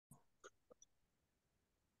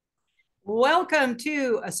Welcome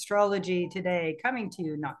to Astrology Today, coming to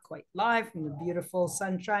you not quite live from the beautiful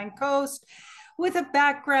Sunshine Coast with a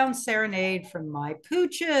background serenade from my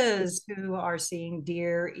pooches who are seeing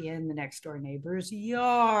deer in the next door neighbor's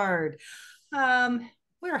yard.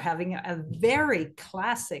 We're having a very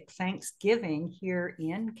classic Thanksgiving here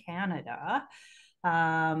in Canada.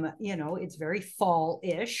 It's very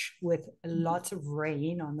fall-ish with lots of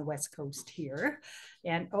rain on the west coast here.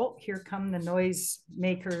 And oh, here come the noise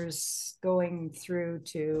makers going through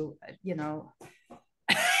to,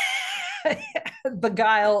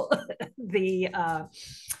 beguile the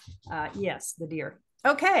deer.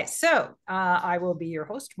 Okay, so I will be your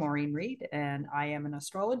host, Maureen Reed, and I am an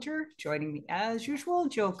astrologer. Joining me as usual,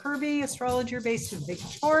 Joe Kirby, astrologer based in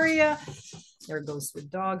Victoria. There goes the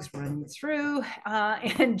dogs running through.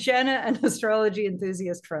 And Jenna, an astrology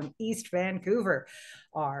enthusiast from East Vancouver.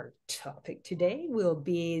 Our topic today will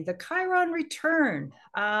be the Chiron Return.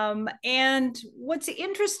 And what's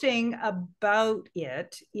interesting about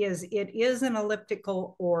it is an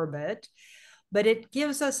elliptical orbit, but it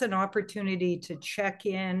gives us an opportunity to check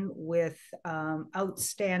in with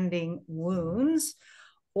outstanding wounds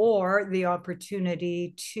or the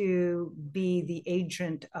opportunity to be the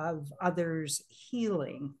agent of others'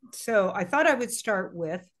 healing. So I thought I would start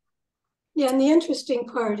with. Yeah, and the interesting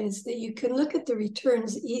part is that you can look at the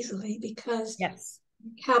returns easily because Yes,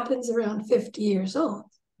 it happens around 50 years old.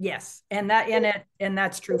 yes, and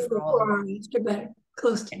that's true for all of us. But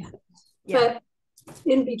close to that. Yeah. But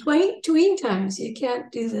in between times, you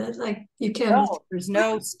can't do that like you can. No, there's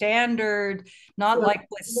no standard, not like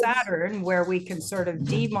with Saturn, where we can sort of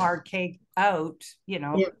demarcate out,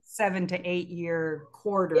 7 to 8 year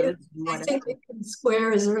quarters. Yeah, I think we can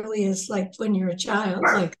square as early as like when you're a child,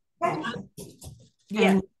 like,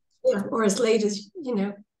 yeah, or as late as,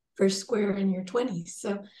 first square in your 20s.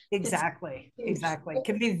 So exactly. It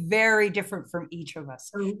can be very different from each of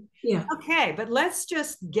us. Yeah. Okay, but let's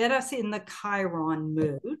just get us in the Chiron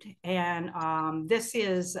mood. And this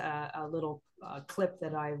is a little clip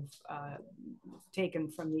that I've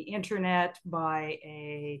taken from the internet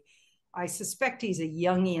by I suspect he's a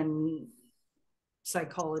Jungian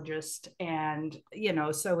psychologist. And,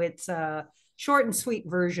 so it's a short and sweet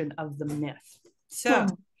version of the myth. So,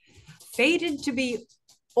 fated to be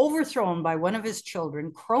overthrown by one of his children,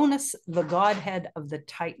 Cronus, the godhead of the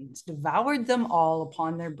Titans, devoured them all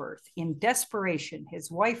upon their birth. In desperation, his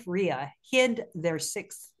wife Rhea hid their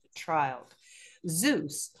sixth child,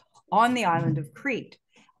 Zeus, on the island of Crete.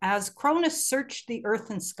 As Cronus searched the earth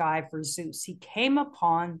and sky for Zeus, he came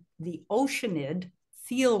upon the Oceanid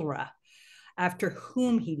Thilra, after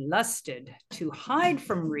whom he lusted. To hide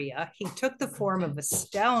from Rhea, he took the form of a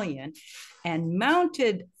stallion and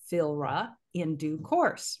mounted Thilra in due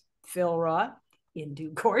course. Thilra, in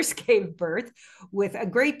due course, gave birth with a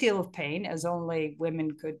great deal of pain, as only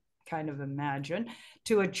women could kind of imagine,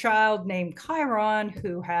 to a child named Chiron,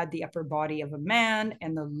 who had the upper body of a man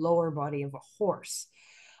and the lower body of a horse.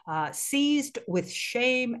 Seized with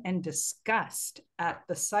shame and disgust at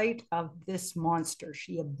the sight of this monster,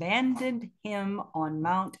 she abandoned him on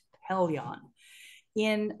Mount Pelion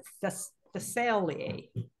in Thessaly.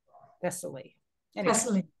 Anyway. Thessaly.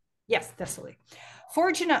 Yes, Thessaly.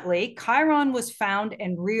 Fortunately, Chiron was found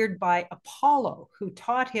and reared by Apollo, who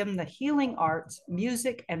taught him the healing arts,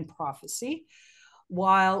 music, and prophecy,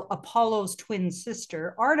 while Apollo's twin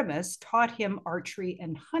sister, Artemis, taught him archery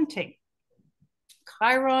and hunting.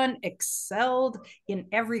 Chiron excelled in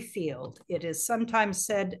every field. It is sometimes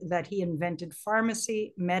said that he invented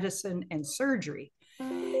pharmacy, medicine, and surgery.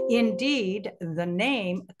 Indeed, the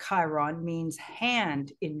name Chiron means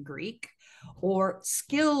hand in Greek, or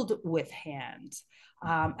skilled with hands,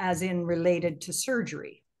 as in related to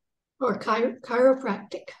surgery. Or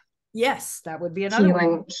chiropractic. Yes, that would be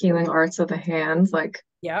another healing arts of the hands, like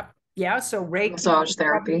so Reiki, massage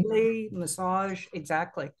therapy, massage,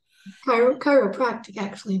 exactly. Chiropractic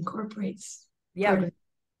actually incorporates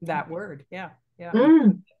that word. Yeah.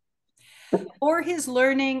 Mm. For his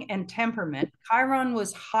learning and temperament, Chiron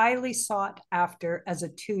was highly sought after as a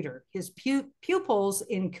tutor. His pupils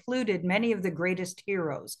included many of the greatest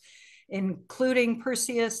heroes, including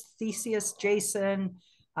Perseus, Theseus, Jason,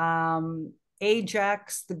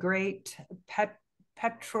 Ajax the Great,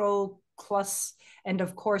 Patroclus, and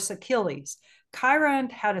of course Achilles. Chiron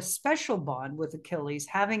had a special bond with Achilles,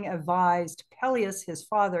 having advised Peleus, his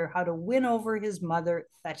father, how to win over his mother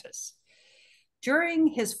Thetis. During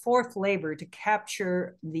his fourth labor to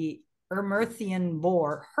capture the Erymaean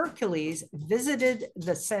boar, Hercules visited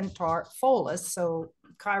the centaur Pholus. So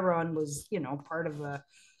Chiron was, part of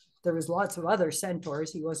there was lots of other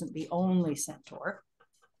centaurs. He wasn't the only centaur.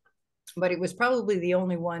 but it was probably the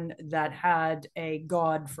only one that had a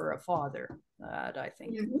god for a father. That I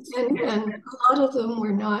think. And a lot of them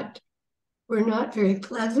were not very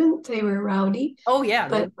pleasant. They were rowdy. Oh yeah,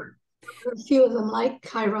 but a few of them, like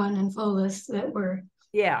Chiron and Pholus, that were.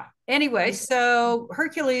 Yeah. Anyway, so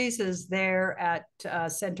Hercules is there at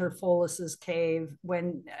Center Pholus's cave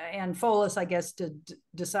and Pholus, I guess,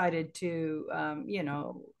 decided to,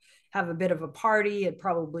 have a bit of a party, and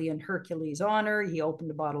probably in Hercules' honor. He opened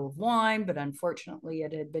a bottle of wine, but unfortunately,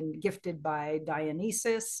 it had been gifted by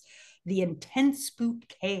Dionysus. The intense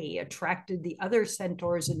bouquet attracted the other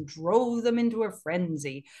centaurs and drove them into a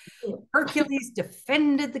frenzy. Hercules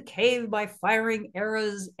defended the cave by firing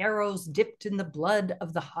arrows dipped in the blood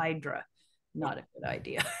of the Hydra. Not a good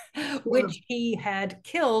idea, which he had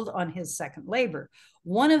killed on his second labor.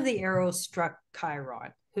 One of the arrows struck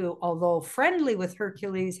Chiron, who, although friendly with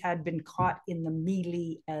Hercules, had been caught in the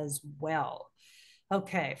melee as well.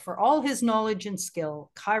 Okay, for all his knowledge and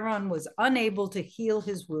skill, Chiron was unable to heal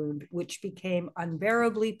his wound, which became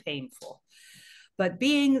unbearably painful. But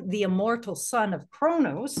being the immortal son of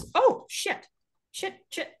Kronos, oh, shit.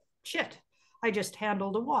 I just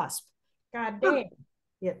handled a wasp. God damn.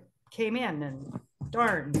 It came in and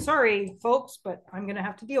darn. Sorry, folks, but I'm going to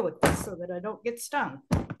have to deal with this so that I don't get stung.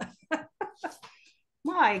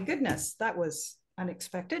 My goodness, that was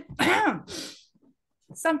unexpected.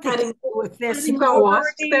 Something to do with this. You've got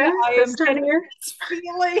wasps there this time of year?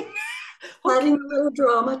 Feeling. Adding a little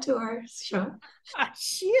drama to our show. Ah,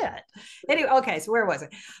 shit. Anyway, okay, so where was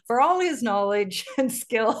it? For all his knowledge and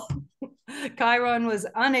skill, Chiron was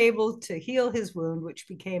unable to heal his wound, which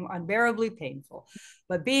became unbearably painful.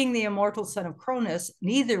 But being the immortal son of Cronus,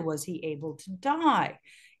 neither was he able to die.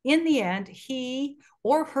 In the end, he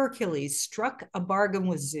or Hercules struck a bargain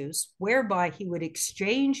with Zeus, whereby he would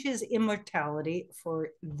exchange his immortality for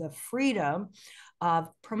the freedom of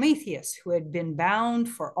Prometheus, who had been bound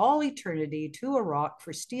for all eternity to a rock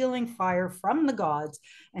for stealing fire from the gods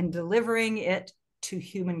and delivering it to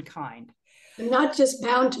humankind. And not just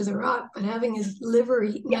bound to the rock, but having his liver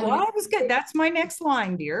eaten. Yeah, well, I was good. That's my next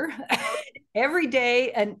line, dear. Every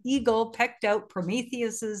day, an eagle pecked out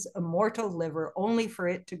Prometheus's immortal liver, only for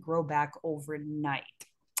it to grow back overnight.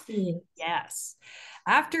 Yes.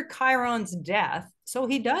 After Chiron's death, so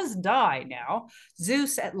he does die now,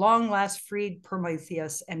 Zeus at long last freed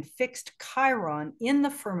Prometheus and fixed Chiron in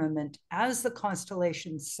the firmament as the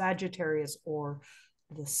constellation Sagittarius, or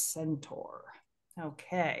the Centaur.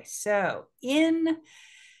 Okay, so I'm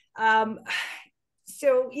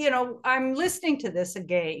listening to this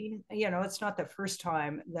again. It's not the first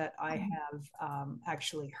time that I have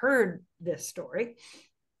actually heard this story.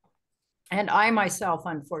 And I myself,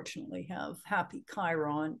 unfortunately, have happy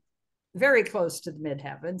Chiron very close to the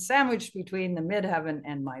midheaven, sandwiched between the midheaven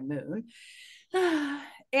and my moon.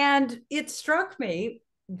 And it struck me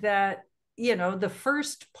that, the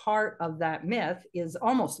first part of that myth is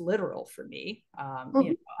almost literal for me.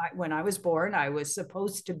 When I was born, I was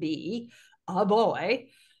supposed to be a boy,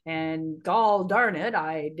 and gall darn it,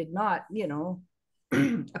 I did not,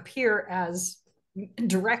 appear as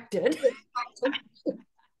directed.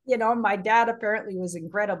 My dad apparently was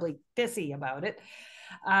incredibly pissy about it.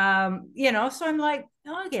 So I'm like,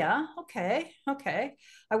 oh yeah, okay.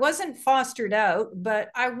 I wasn't fostered out, but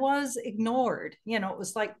I was ignored. It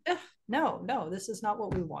was like, no, this is not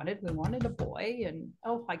what we wanted. We wanted a boy, and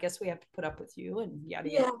I guess we have to put up with you, and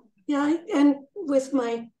yada yada. Yeah, and with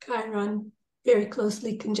my Chiron very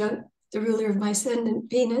closely conjunct the ruler of my ascendant,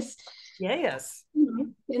 Venus. Yes.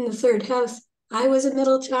 In the third house, I was a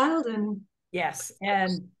middle child, and yes,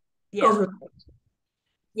 and yeah.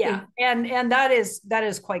 Yeah. And that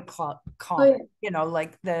is quite common,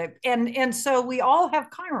 like and so we all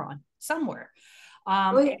have Chiron somewhere.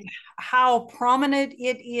 How prominent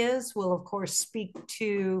it is will of course speak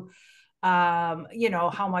to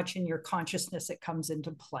how much in your consciousness it comes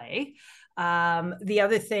into play. The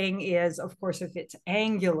other thing is, of course, if it's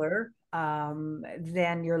angular,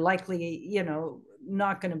 then you're likely,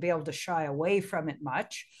 not going to be able to shy away from it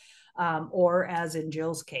much. Or as in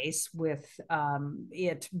Jill's case, with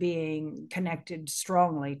it being connected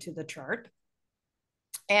strongly to the chart.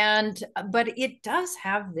 But it does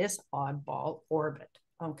have this oddball orbit.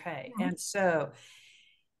 Okay. And so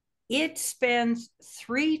it spends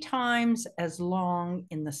 3 times as long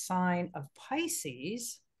in the sign of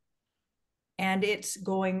Pisces, and it's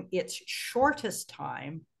going its shortest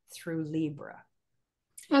time through Libra.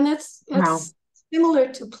 And that's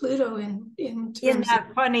similar to Pluto in that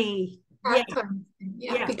funny,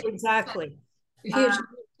 exactly. A huge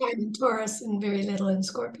time in Taurus and very little in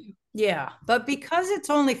Scorpio. Yeah, but because it's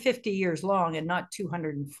only 50 years long and not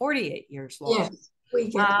 248 years long,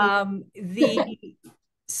 The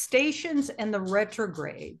stations and the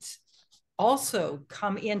retrogrades also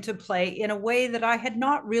come into play in a way that I had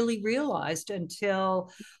not really realized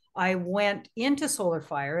until I went into solar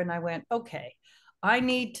fire and I went, okay, I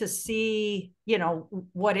need to see,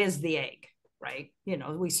 what is the egg, right?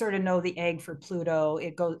 We sort of know the egg for Pluto.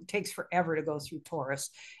 It takes forever to go through Taurus,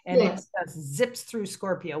 and it zips through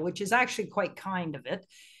Scorpio, which is actually quite kind of it.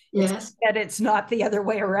 Yes. That it's not the other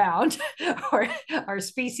way around, or our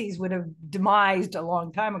species would have demised a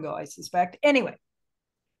long time ago, I suspect. Anyway,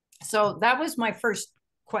 so that was my first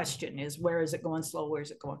question: is where is it going slow? Where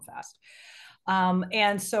is it going fast?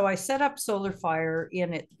 And so I set up solar fire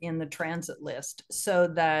in the transit list so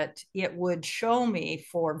that it would show me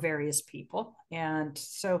for various people. And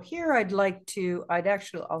so here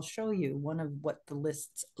I'll show you one of what the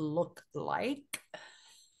lists look like.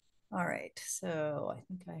 All right, so I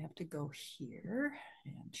think I have to go here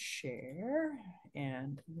and share,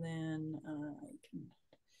 and then I can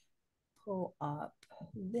pull up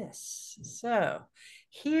this. So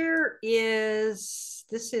this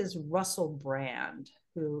is Russell Brand,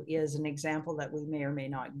 who is an example that we may or may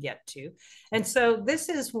not get to. And so this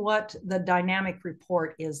is what the dynamic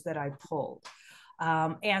report is that I pulled.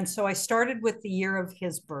 And so I started with the year of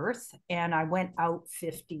his birth, and I went out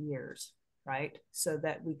 50 years. Right? So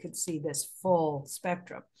that we could see this full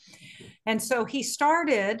spectrum. And so he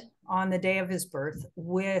started on the day of his birth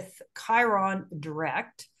with Chiron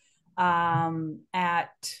direct or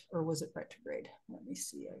was it retrograde? Let me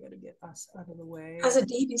see. I got to get us out of the way. As a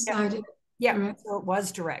D decided. Yeah, so it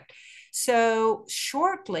was direct. So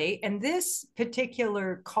shortly, and this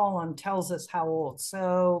particular column tells us how old.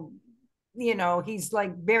 So, he's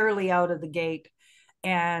like barely out of the gate.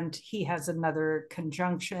 And he has another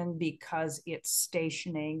conjunction because it's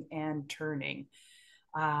stationing and turning.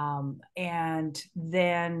 And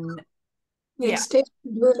then it's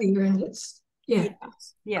stationed earlier, and it's going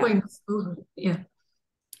over.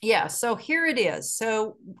 Yeah. So here it is.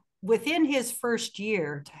 So within his first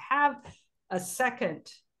year, to have a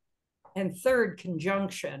second and third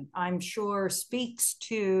conjunction, I'm sure speaks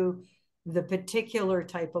to the particular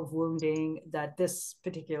type of wounding that this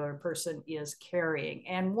particular person is carrying.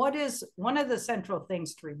 And what is one of the central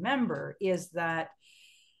things to remember is that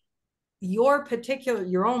your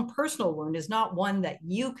own personal wound is not one that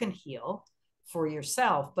you can heal for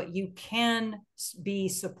yourself, but you can be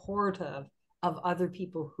supportive of other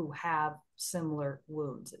people who have similar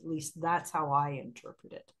wounds. At least that's how I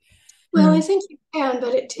interpret it. Well, I think you can,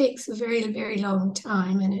 but it takes a very, very long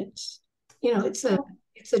time, and it's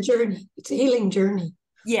a journey. It's a healing journey.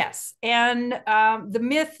 Yes. And the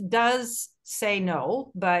myth does say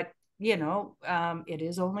no, but, it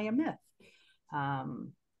is only a myth. The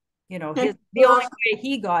only way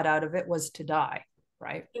he got out of it was to die,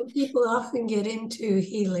 right? And people often get into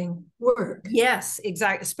healing work. Yes,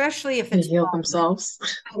 exactly. Especially if it's heal themselves.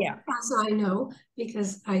 Yeah. As I know,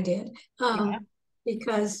 because I did.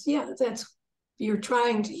 Because, you're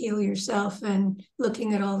trying to heal yourself and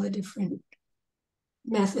looking at all the different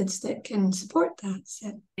methods that can support that.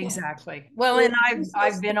 So, exactly. Well, and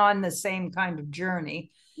I've been on the same kind of journey.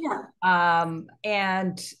 Yeah.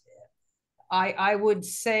 And I would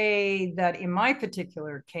say that in my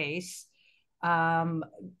particular case,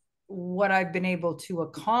 what I've been able to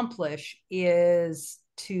accomplish is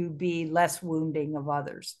to be less wounding of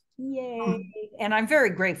others. Yay. And I'm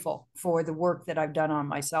very grateful for the work that I've done on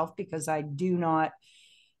myself, because I do not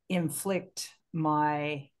inflict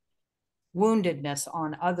my woundedness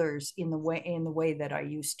on others in the way that I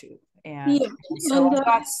used to. And so I've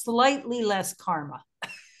got slightly less karma.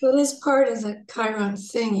 That is part of the Chiron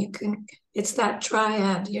thing. It's that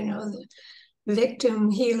triad, the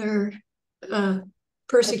victim, healer,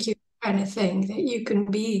 persecutor kind of thing that you can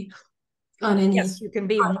be on any. Yes, you can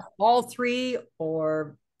be all three,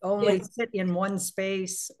 or only sit in one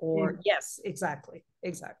space, or yes, exactly.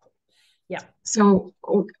 Yeah. So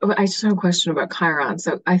I just have a question about Chiron.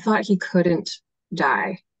 So I thought he couldn't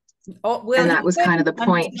die. Oh, well, and that was kind of the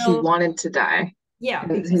point. He wanted to die. Yeah,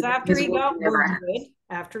 because after he got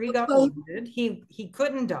wounded, he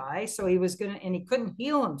couldn't die, so he was and he couldn't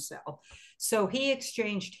heal himself. So he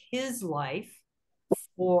exchanged his life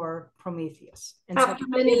for Prometheus. And after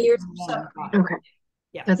many years of suffering. Okay.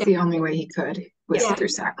 Yeah. That's the only way he could, was through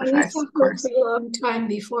sacrifice, of course. For a long time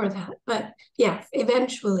before that. But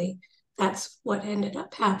eventually that's what ended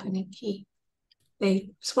up happening.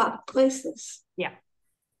 They swapped places. Yeah.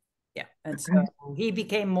 And so he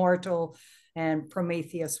became mortal and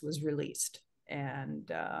Prometheus was released.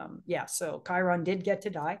 And so Chiron did get to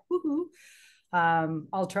die. Woohoo.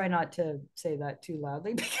 I'll try not to say that too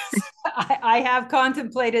loudly because I have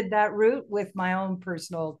contemplated that route with my own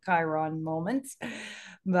personal Chiron moments.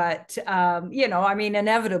 But, I mean,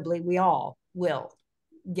 inevitably, we all will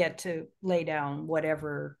get to lay down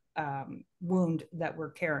whatever wound that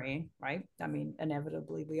we're carrying, right? I mean,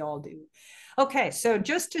 inevitably, we all do. Okay, so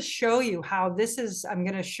just to show you how this is, I'm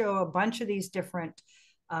going to show a bunch of these different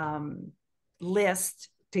lists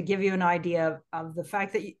to give you an idea of the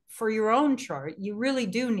fact that for your own chart, you really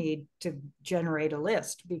do need to generate a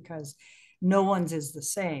list because no one's is the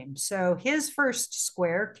same. So his first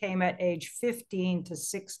square came at age 15 to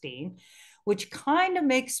 16, which kind of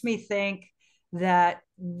makes me think that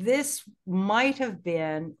this might have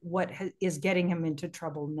been what is getting him into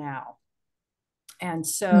trouble now. And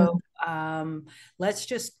so let's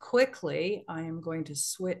just quickly, I am going to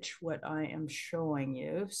switch what I am showing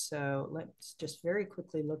you. So let's just very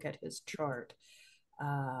quickly look at his chart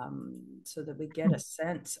so that we get a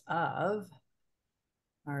sense of,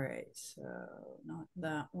 all right, so not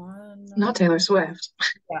that one. Not Taylor Swift.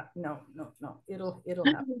 Yeah, no. It'll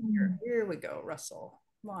happen here. Here we go, Russell.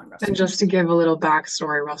 Come on, Russell. And just to give a little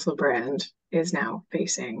backstory, Russell Brand is now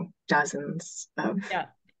facing dozens of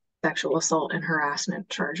sexual assault and harassment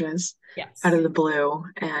charges out of the blue,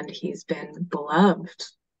 and he's been beloved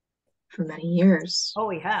for many years.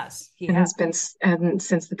 Oh, he has. Has been, and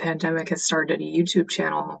since the pandemic has started a YouTube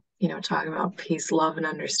channel, talking about peace, love, and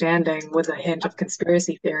understanding with a hint of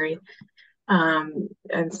conspiracy theory. And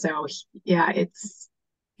so, it's.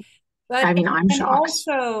 But I mean, I'm shocked.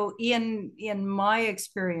 Also, in my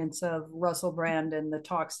experience of Russell Brand and the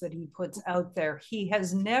talks that he puts out there, he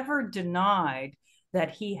has never denied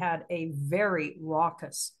that he had a very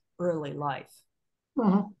raucous early life.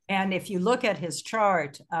 And if you look at his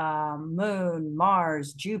chart, Moon,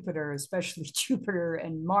 Mars, Jupiter, especially Jupiter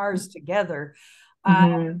and Mars together,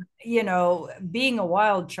 being a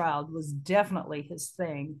wild child was definitely his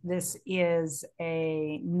thing. This is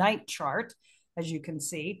a night chart, as you can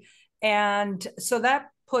see. And so that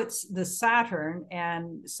puts the Saturn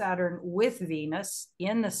with Venus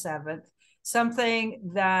in the seventh,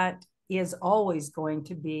 something that is always going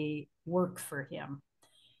to be work for him.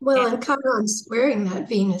 Well, and Chiron's squaring that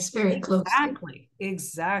Venus very closely.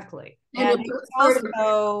 Exactly. And it's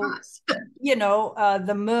also,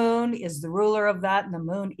 the moon is the ruler of that, and the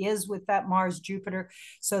moon is with that Mars Jupiter.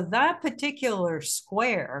 So that particular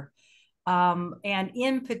square, and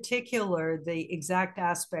in particular, the exact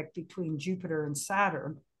aspect between Jupiter and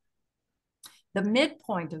Saturn, the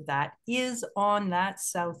midpoint of that is on that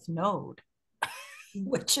south node,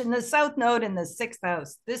 which in the south node in the sixth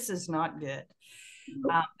house, this is not good.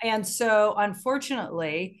 And so,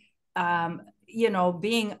 unfortunately,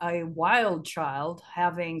 being a wild child,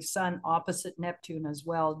 having Sun opposite Neptune as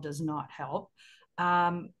well does not help.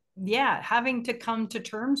 Having to come to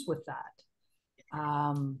terms with that.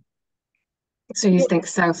 So you think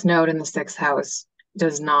South Node in the sixth house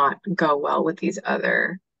does not go well with these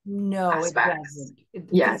other aspects? It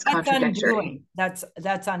doesn't. It's contradictory. That's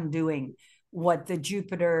undoing what the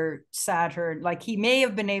Jupiter, Saturn, like he may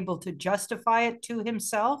have been able to justify it to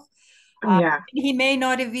himself. He may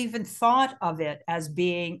not have even thought of it as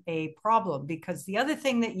being a problem, because the other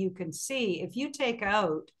thing that you can see, if you take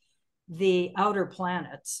out the outer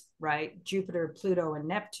planets, right, Jupiter, Pluto, and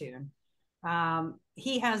Neptune,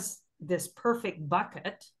 he has this perfect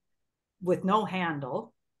bucket with no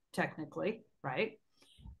handle, technically, right?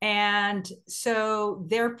 And so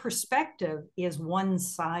their perspective is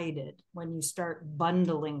one-sided when you start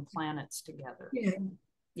bundling planets together.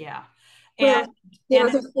 And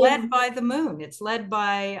it's led by the moon. It's led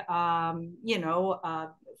by,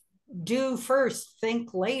 do first,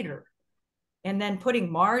 think later. And then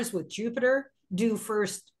putting Mars with Jupiter, do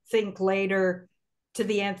first, think later to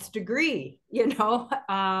the nth degree,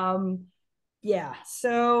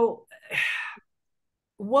 So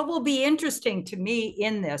what will be interesting to me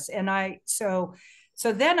in this, and so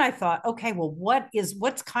then I thought, okay, well,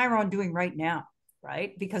 what's Chiron doing right now,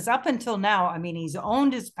 right? Because up until now, I mean, he's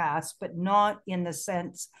owned his past, but not in the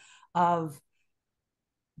sense of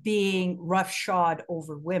being roughshod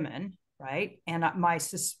over women, right? And my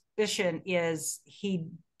suspicion is he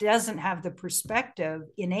doesn't have the perspective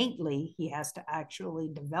innately. He has to actually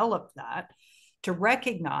develop that to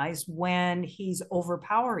recognize when he's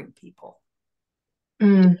overpowering people.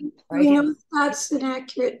 Right? If that's an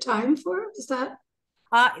accurate time for him? Is that?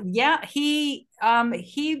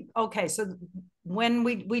 Okay. So when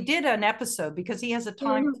we did an episode, because he has a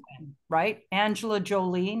time twin, right? Angela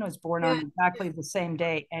Jolene was born on exactly the same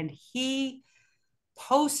day, and he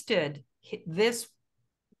posted this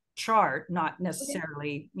chart, not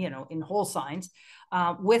necessarily, in whole signs,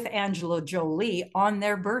 with Angela Jolie on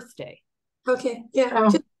their birthday. Okay. Yeah.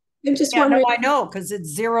 Oh. I'm just wondering. No, I know, because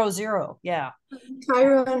it's 0-0. Yeah.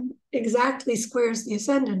 Chiron exactly squares the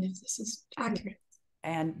ascendant, if this is accurate.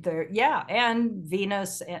 And and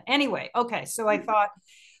Venus. Anyway, okay. So I thought,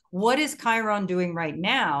 what is Chiron doing right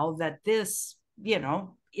now that this,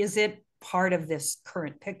 is it part of this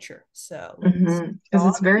current picture? So because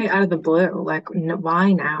it's very out of the blue. Like,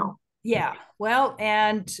 why now? Yeah. Well,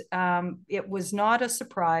 and it was not a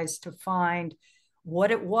surprise to find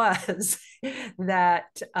what it was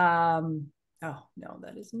that oh no,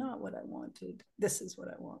 that is not what I wanted. This is what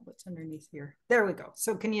I want. What's underneath here? There we go.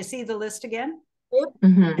 So can you see the list again?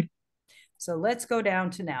 Yep. So let's go down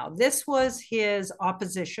to now. This was his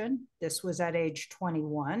opposition. This was at age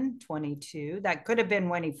 21, 22. That could have been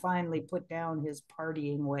when he finally put down his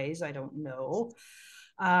partying ways. I don't know.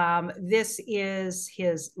 This is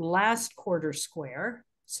his last quarter square.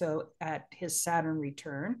 So at his Saturn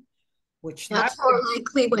return, which that's more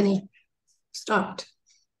likely when he stopped.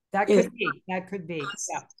 That could be. That could be.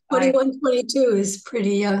 Yeah. 21, 22 is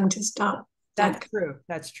pretty young to stop. That's true.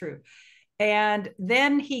 That's true. And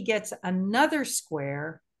then he gets another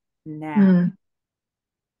square now.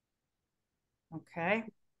 Okay.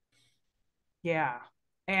 Yeah.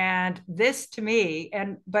 And this to me,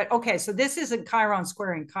 but okay, so this isn't Chiron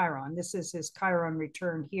squaring Chiron. This is his Chiron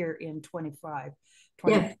return here in 25,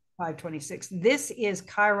 26. This is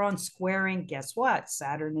Chiron squaring, guess what?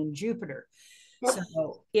 Saturn and Jupiter.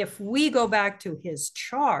 So if we go back to his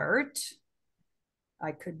chart,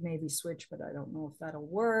 I could maybe switch, but I don't know if that'll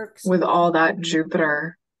work. With all that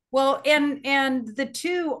Jupiter. Well, and the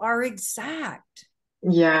two are exact.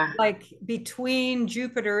 Yeah. Like between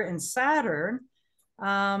Jupiter and Saturn,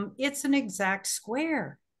 it's an exact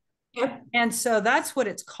square. Yep. And so that's what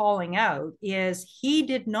it's calling out, is he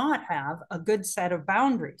did not have a good set of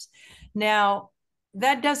boundaries. Now,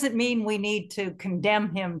 that doesn't mean we need to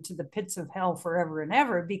condemn him to the pits of hell forever and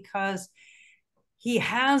ever, because he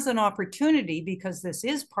has an opportunity, because this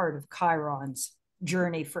is part of Chiron's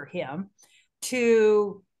journey for him,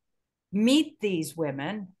 to meet these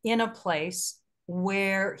women in a place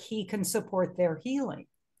where he can support their healing.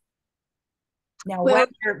 Now,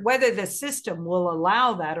 whether the system will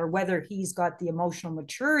allow that, or whether he's got the emotional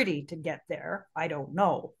maturity to get there, I don't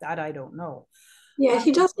know. That I don't know. Yeah,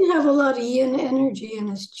 he doesn't have a lot of yin energy in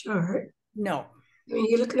his chart. No. I mean,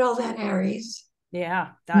 you look at all that Aries. Yeah.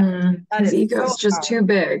 That his ego is just too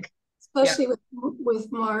big. Especially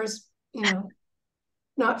with Mars,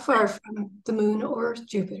 not far from the moon or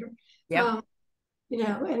Jupiter. Yeah.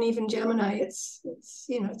 And even Gemini, it's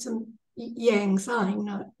a yang sign,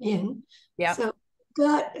 not yin. Yeah. So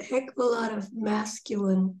got a heck of a lot of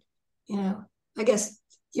masculine, I guess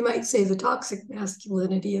you might say the toxic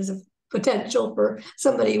masculinity is a potential for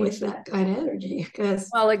somebody with that kind of energy.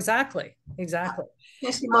 Well, exactly.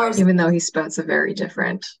 Mars, even though he spouts a very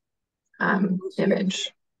different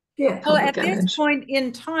image. Yeah. Well, at this point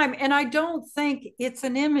in time, and I don't think it's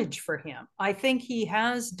an image for him. I think he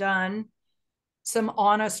has done some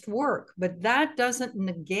honest work, but that doesn't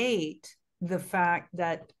negate the fact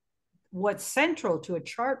that what's central to a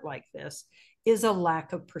chart like this is a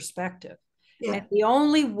lack of perspective. Yeah. And the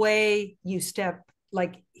only way you step,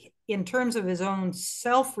 like in terms of his own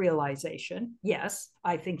self-realization, yes,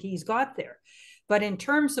 I think he's got there. But in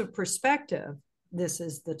terms of perspective, this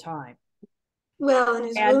is the time.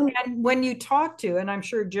 Well, and when you talk to, and I'm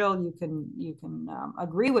sure Jill, you can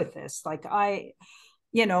agree with this. Like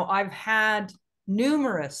I've had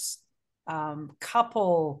numerous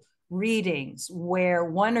couple readings where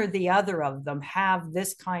one or the other of them have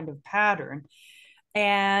this kind of pattern,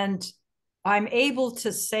 and I'm able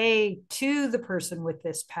to say to the person with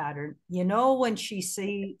this pattern, when she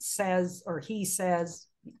says, or he says,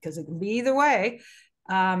 because it can be either way,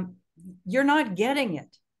 you're not getting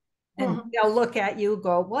it. And they'll look at you,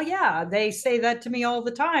 go, well, yeah, they say that to me all the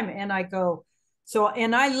time. And I go,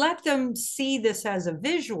 and I let them see this as a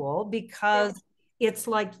visual, because it's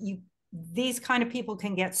like these kind of people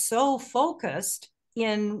can get so focused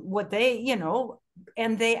in what they,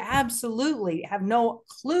 and they absolutely have no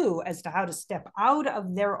clue as to how to step out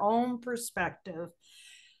of their own perspective.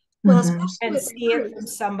 Well, and see it from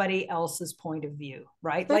somebody else's point of view,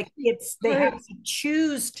 right? Like they have to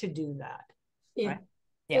choose to do that. Yeah. Right?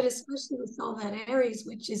 Yeah. But especially with all that Aries,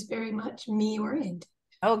 which is very much me oriented.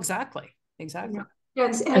 Oh, exactly. Yeah.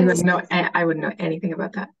 I wouldn't know anything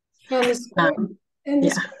about that. I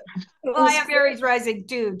have Aries rising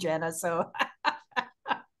too, Jenna. So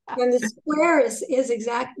and the square is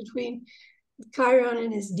exact between Chiron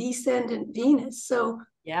and his descendant Venus. So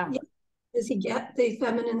Does he get the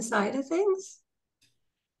feminine side of things?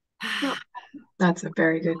 No. That's a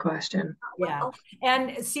very good question. Yeah.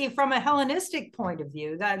 And see, from a Hellenistic point of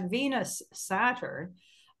view, that Venus, Saturn,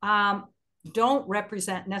 don't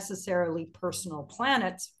represent necessarily personal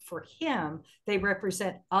planets for him. They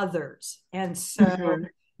represent others. And so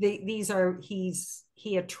these are,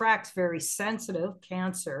 he attracts very sensitive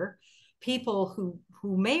Cancer people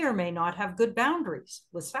who may or may not have good boundaries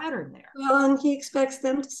with Saturn there. Well, and he expects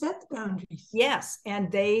them to set the boundaries. Yes.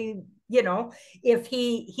 And they, you know, if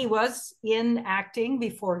he was in acting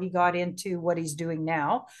before he got into what he's doing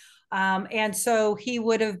now. And so he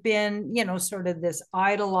would have been, you know, sort of this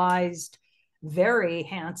idolized, very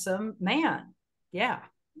handsome man. Yeah.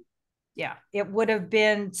 Yeah. It would have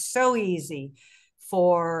been so easy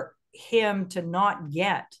for him to not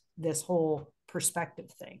get this whole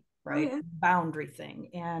perspective thing, right? Oh, yeah. Boundary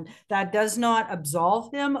thing. And that does not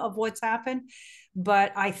absolve him of what's happened.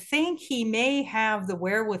 But I think he may have the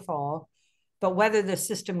wherewithal, but whether the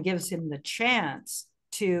system gives him the chance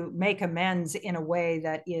to make amends in a way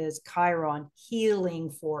that is Chiron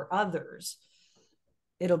healing for others,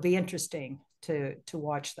 it'll be interesting to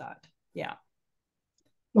watch that. Yeah.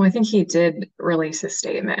 Well, I think he did release a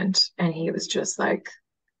statement, and he was just like,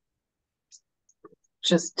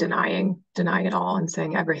 just denying it all and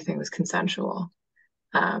saying everything was consensual.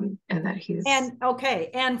 And that he's... And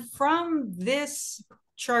okay, and from this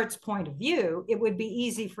chart's point of view, it would be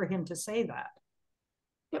easy for him to say that.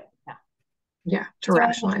 Yep. Yeah. Yeah, to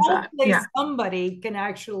rationalize that. Yeah. Somebody can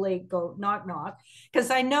actually go knock, knock.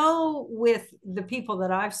 Because I know with the people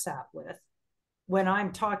that I've sat with, when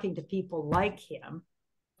I'm talking to people like him,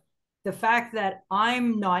 the fact that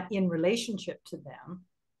I'm not in relationship to them,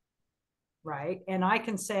 right? And I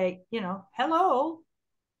can say, you know, hello,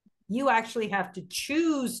 you actually have to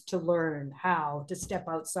choose to learn how to step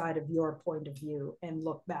outside of your point of view and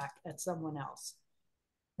look back at someone else.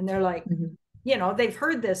 And they're like, you know, they've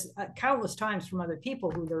heard this countless times from other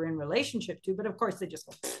people who they're in relationship to, but of course they just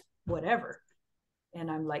go, whatever.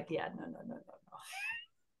 And I'm like, yeah, no.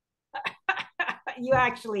 You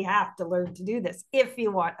actually have to learn to do this if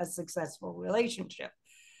you want a successful relationship,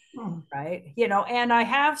 right? You know, and I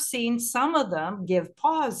have seen some of them give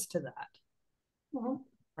pause to that,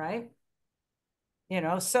 right? You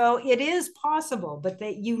know, so it is possible, but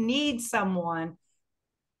that you need someone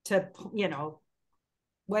to, you know,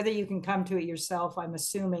 whether you can come to it yourself, I'm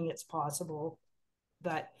assuming it's possible,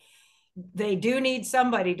 but they do need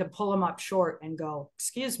somebody to pull them up short and go,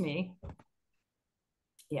 excuse me.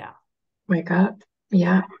 Yeah. Wake up.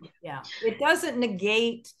 Yeah. Yeah. It doesn't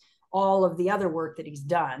negate all of the other work that he's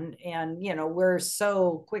done. And, you know, we're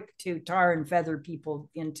so quick to tar and feather people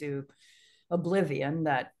into oblivion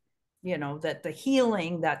that, you know, that the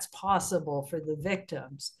healing that's possible for the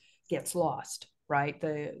victims gets lost, right?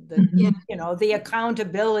 The you know, the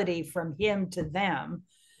accountability from him to them.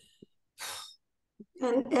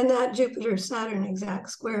 And that Jupiter-Saturn exact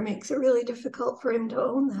square makes it really difficult for him to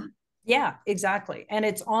own that. Yeah, exactly. And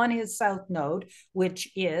it's on his south node, which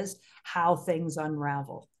is how things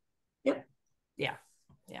unravel. Yep. Yeah.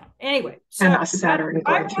 Yeah. Anyway. So and Saturn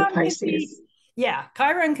going through Pisces. Yeah.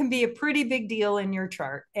 Chiron can be a pretty big deal in your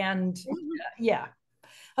chart. And yeah.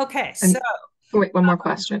 Okay. And, so wait, one more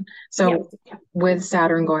question. So with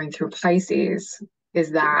Saturn going through Pisces, is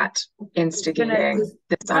that instigating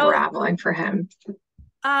this unraveling for him?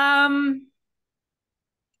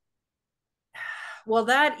 Well,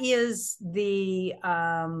 that is the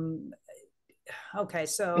okay,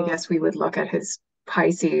 so I guess we would look at his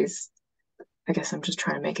Pisces. I guess I'm just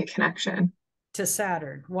trying to make a connection to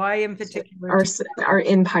Saturn. Why in particular? Are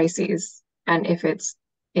in Pisces, and if it's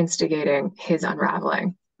instigating his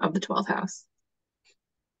unraveling of the 12th house.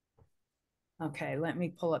 Okay, let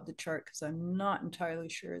me pull up the chart because I'm not entirely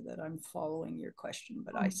sure that I'm following your question,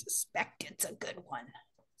 but I suspect it's a good one.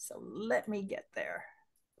 So let me get there.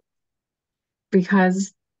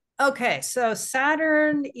 Because okay, so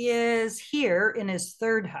Saturn is here in his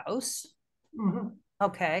third house.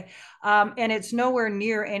 Okay, and it's nowhere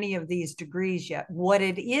near any of these degrees yet. What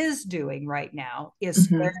it is doing right now is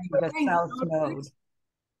squaring the south node,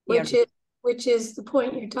 which is the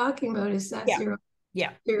point you're talking about. Is that zero?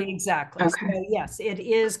 Yeah, exactly. Okay. So yes, it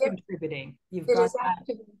is contributing. You've got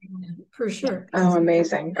that for sure. Oh,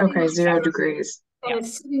 amazing. Okay, 0 degrees. And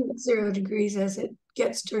it's sitting at 0 degrees as it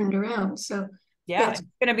gets turned around. So yeah, it's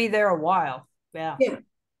going to be there a while. Yeah. Yeah.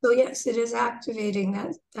 So yes, it is activating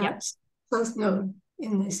that south node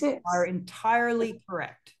in the 6th. You are entirely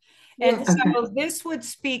correct. And so this would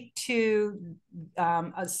speak to,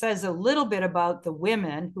 says a little bit about the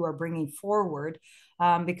women who are bringing forward,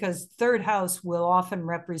 because third house will often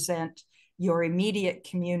represent your immediate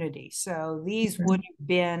community. So these would have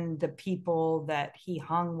been the people that he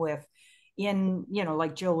hung with in, you know,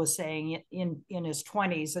 like Jill was saying, in his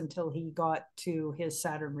 20s until he got to his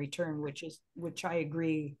Saturn return, which I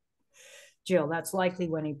agree, Jill, that's likely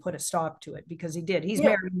when he put a stop to it, because he did. He's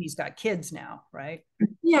married and he's got kids now, right?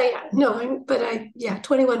 Yeah. No, but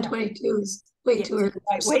 21, 22 is way too early.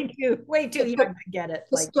 Right, way too young to get it.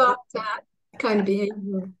 To stop that kind of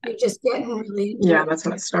behavior. You're just getting really into it. That's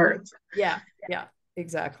when it starts. Yeah,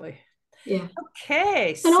 exactly. Yeah.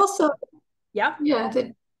 Okay. And also,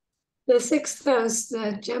 the sixth house,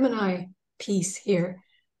 the Gemini piece here,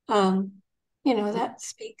 you know, that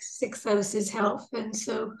speaks, sixth house is health. And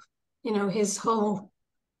so, you know, his whole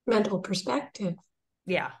mental perspective.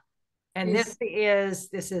 Yeah. And this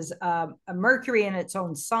is a Mercury in its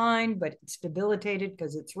own sign, but it's debilitated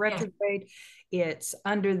because it's retrograde. It's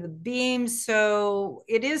under the beam, so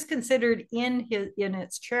it is considered in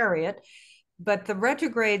its chariot. But the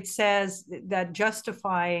retrograde says that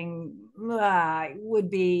justifying would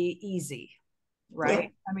be easy,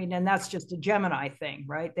 right? I mean, and that's just a Gemini thing,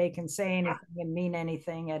 right? They can say anything and mean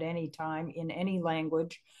anything at any time in any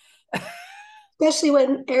language. Especially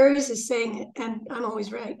when Aries is saying it, and I'm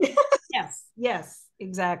always right. Yes,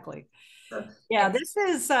 exactly. Yeah, this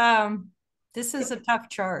is a tough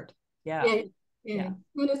chart. Yeah. And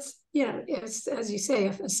it's, it's, as you say,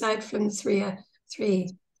 aside from the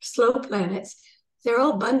three slow planets, they're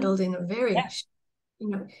all bundled in a very,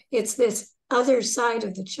 it's this other side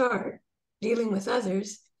of the chart, dealing with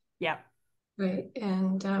others. Yeah. Right.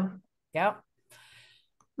 And yeah.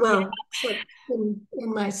 Well, so in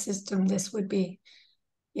my system, this would be,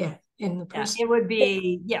 in the person. It would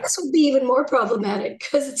be, This would be even more problematic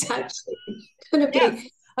because it's actually going to be.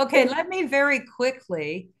 Okay, let me very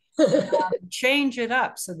quickly change it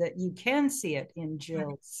up so that you can see it in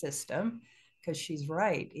Jill's system, because she's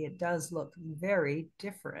right. It does look very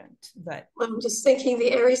different. But I'm just thinking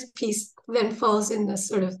the Aries piece then falls in this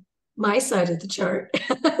sort of my side of the chart.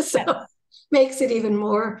 So makes it even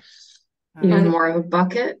more. Even more of a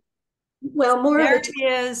bucket. Well, more there of it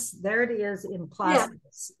is. There it is in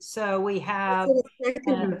Placidus. So we have,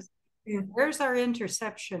 where's our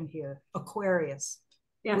interception here? Aquarius,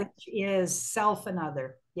 which is self and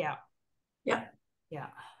other. Yeah.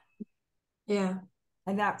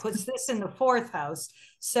 And that puts this in the fourth house.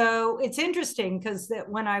 So it's interesting because that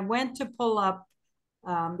when I went to pull up,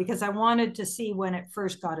 because I wanted to see when it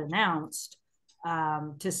first got announced,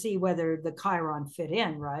 to see whether the Chiron fit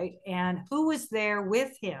in, right? And who was there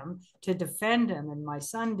with him to defend him, and my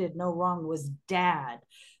son did no wrong, was Dad.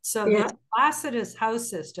 So the Placidus house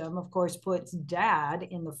system, of course, puts Dad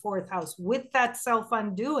in the fourth house with that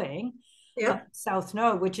self-undoing South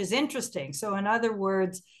Node, which is interesting. So in other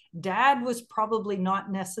words, Dad was probably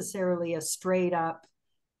not necessarily a straight up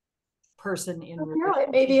person in it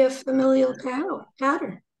may be a familial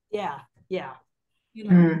pattern. Yeah. You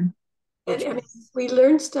know, I mean, we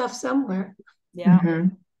learned stuff somewhere. Yeah.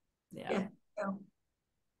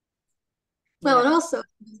 Well, and also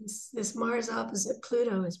this Mars opposite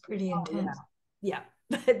Pluto is pretty intense. Yeah.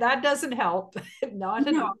 That doesn't help. Not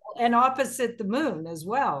at all. And opposite the moon as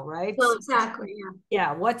well, right? Well, exactly.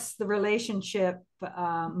 Yeah. What's the relationship?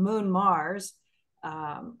 Moon Mars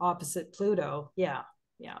opposite Pluto. Yeah.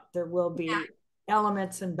 There will be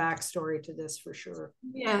elements and backstory to this for sure.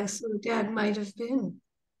 Yeah. So Dad might have been,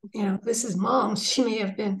 this is Mom. She may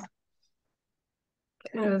have been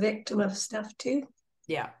kind of a victim of stuff too.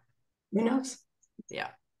 Yeah. Who knows? Yeah.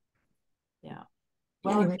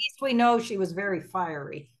 Well, anyway. At least we know she was very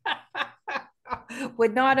fiery.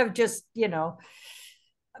 Would not have just,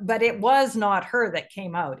 but it was not her that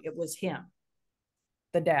came out. It was him,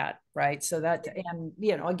 the dad, right? So that, and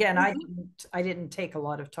again, I didn't take a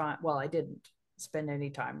lot of time. Well, I didn't spend any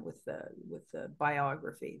time with the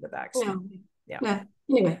biography, the backstory. Yeah.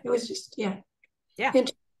 Anyway, it was just Yeah.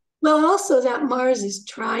 Well, also that Mars is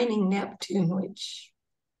trining Neptune, which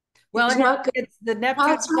it's the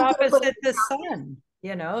Neptune's opposite the sun,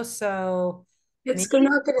 so it's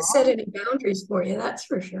not going to set any boundaries for you, that's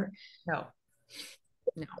for sure. No.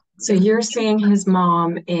 So you're seeing his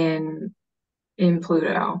mom in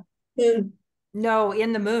Pluto? No,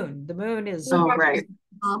 in the moon. The moon is right.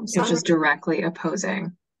 It's just directly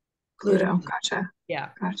opposing Pluto. Gotcha. Yeah.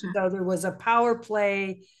 So there was a power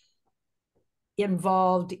play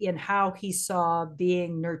involved in how he saw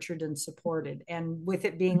being nurtured and supported, and with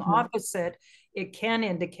it being opposite, it can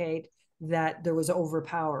indicate that there was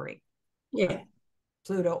overpowering.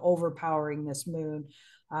 Pluto overpowering this moon,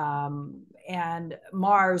 and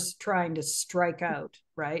Mars trying to strike out,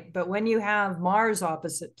 right? But when you have Mars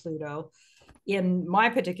opposite Pluto, in my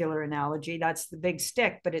particular analogy, that's the big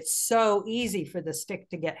stick, but it's so easy for the stick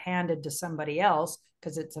to get handed to somebody else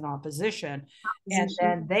because it's an opposition. And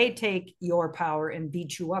then they take your power and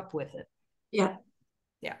beat you up with it. Yeah.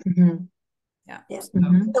 Yeah. Mm-hmm. Yeah.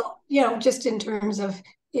 So, just in terms of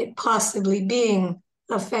it possibly being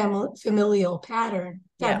a familial pattern,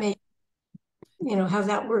 that may, how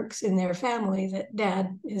that works in their family, that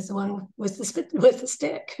dad is the one with the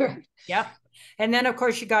stick. Yeah. And then, of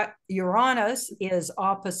course, you got Uranus is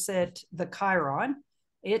opposite the Chiron.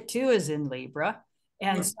 It too is in Libra.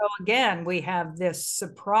 And so again, we have this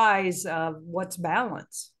surprise of what's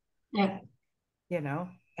balance. Yeah.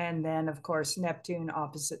 And then, of course, Neptune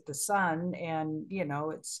opposite the sun. And,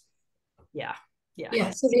 it's, yeah.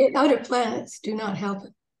 So the outer planets do not help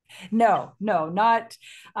it. No, not.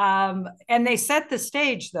 And they set the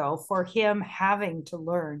stage, though, for him having to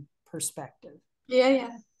learn perspective. Yeah,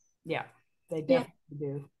 they definitely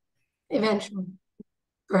do. Eventually,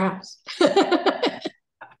 perhaps.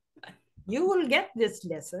 You will get this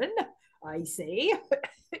lesson, I say.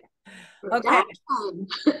 Okay.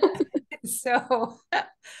 So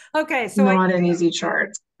not an easy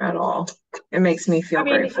chart at all. It makes me feel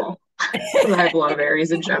grateful. I have a lot of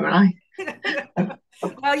Aries and Gemini.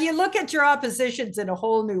 Well, you look at your oppositions in a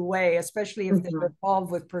whole new way, especially if they're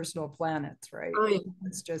involved with personal planets, right? Oh, yeah.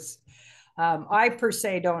 It's just, I per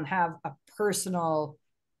se don't have a personal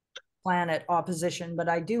planet opposition, but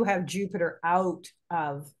I do have Jupiter out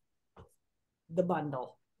of the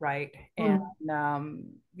bundle, right? And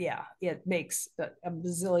it makes a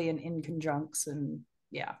bazillion inconjuncts and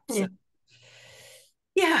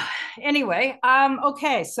anyway,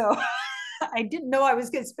 okay, so I didn't know I was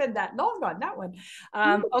going to spend that long on that one.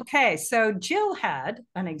 Okay, so Jill had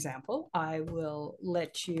an example. I will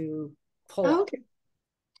let you pull up. Okay.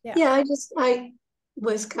 I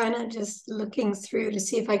was kind of just looking through to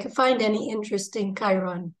see if I could find any interesting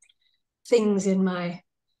Chiron things in my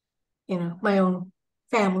my own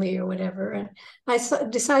family or whatever. And I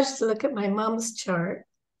decided to look at my mom's chart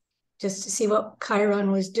just to see what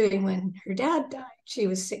Chiron was doing when her dad died. She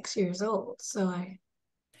was 6 years old. So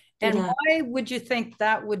why would you think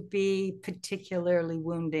that would be particularly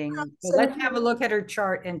wounding? So let's have a look at her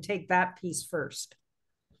chart and take that piece first.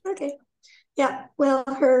 Okay. Yeah. Well,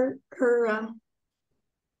 her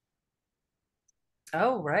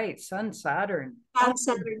oh, right. Sun Saturn.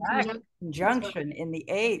 Saturn conjunction in the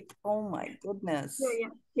 8th. Oh my goodness.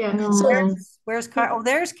 Yeah. So where's Chiron? Oh,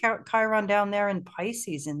 there's Chiron down there in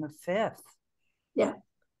Pisces in the 5th. Yeah.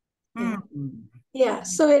 Yeah.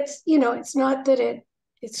 So it's, it's not that it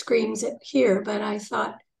screams it here, but I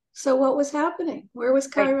thought, so what was happening? Where was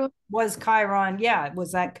Chiron? Was Chiron,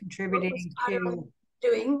 was that contributing to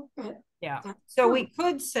doing? So we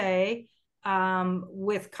could say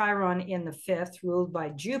with Chiron in the 5th, ruled by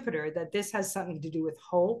Jupiter, that this has something to do with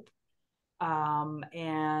hope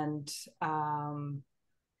and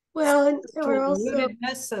or also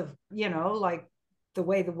of, like the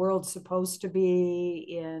way the world's supposed to be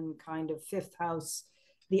in kind of 5th house,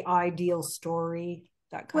 the ideal story.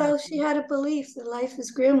 She had a belief that life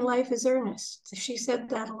is grim, life is earnest. She said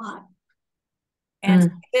that a lot.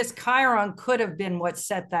 And this Chiron could have been what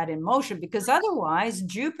set that in motion, because otherwise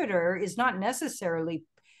Jupiter is not necessarily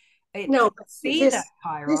that Chiron,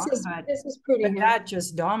 this is pretty but that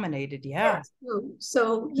just dominated. I think it's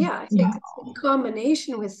in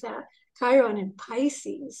combination with that. Chiron in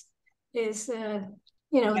Pisces is if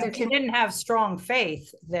you didn't have strong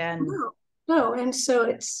faith, then no, and so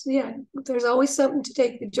it's there's always something to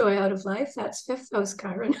take the joy out of life. That's 5th house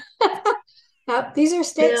Chiron. These are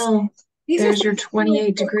states. There's your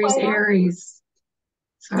 28 degrees Aries.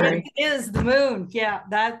 Sorry. It is the moon. Yeah,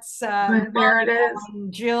 that's there it is.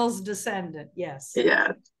 Jill's descendant. Yes.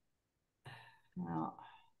 Yeah.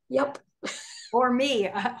 Yep. Or me.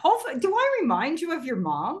 Hopefully, do I remind you of your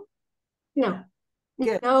mom? No.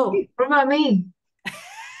 Good. No. What about me?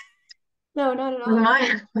 No, not at all.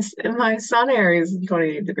 My sun Aries is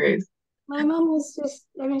 28 degrees. My mom was just,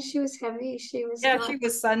 she was heavy. She was she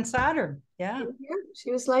was Sun Saturn. Yeah. She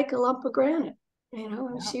was like a lump of granite,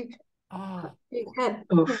 and she had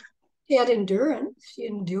endurance. She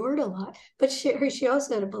endured a lot, but she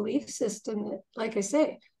also had a belief system that, like I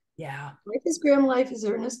say, life is grim, life is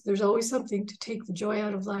earnest. There's always something to take the joy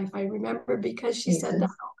out of life. I remember because she said that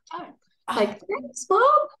all the time. Like, thanks,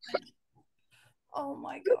 Mom. Oh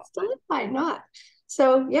my God. Why not?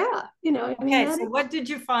 So so what did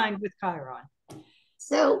you find with Chiron?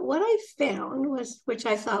 So what I found was, which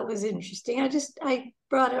I thought was interesting, I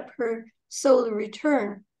brought up her solar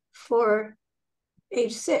return for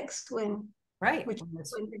age 6 when her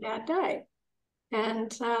dad died.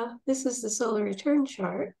 And this is the solar return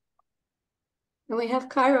chart. And we have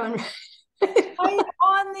Chiron right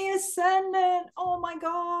on the ascendant. Oh my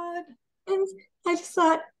God. And I just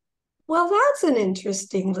thought, well, that's an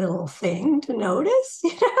interesting little thing to notice,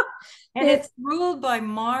 And it's ruled by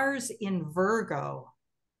Mars in Virgo.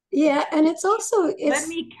 Yeah, and it's also let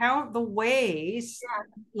me count the ways. Yeah.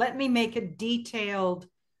 Let me make a detailed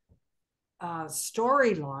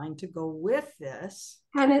storyline to go with this.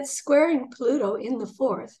 And it's squaring Pluto in the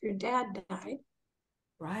 4th. Your dad died.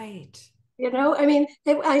 Right. I mean,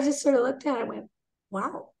 I just sort of looked at it and went,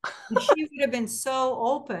 wow. She would have been so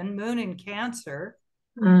open, Moon in Cancer.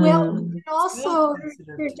 Well, and also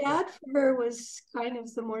her dad for her was kind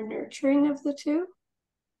of the more nurturing of the two.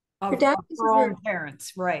 Her dad was her own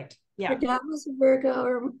parents, right? Yeah. Her dad was a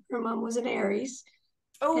Virgo. Her mom was an Aries.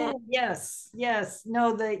 Oh, yes, yes.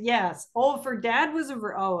 No, yes. Oh, if her dad was a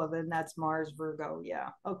Virgo, oh, then that's Mars Virgo. Yeah.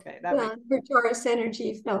 Okay. Her Taurus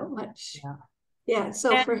energy felt much. Yeah. Yeah.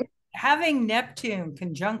 So and for having Neptune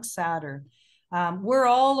conjunct Saturn, we're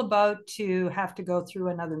all about to have to go through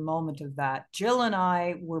another moment of that. Jill and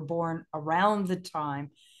I were born around the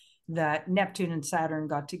time that Neptune and Saturn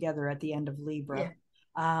got together at the end of Libra.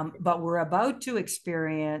 Yeah. But we're about to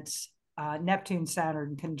experience Neptune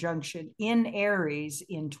Saturn conjunction in Aries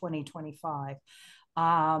in 2025.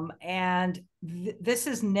 And this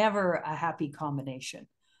is never a happy combination.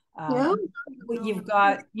 No. You've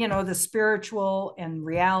got, the spiritual and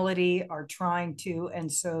reality are trying to,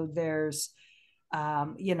 and so there's,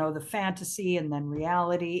 the fantasy and then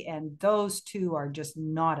reality, and those two are just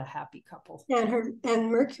not a happy couple.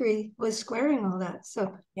 And Mercury was squaring all that,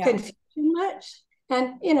 so confusion much.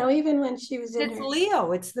 And even when she was in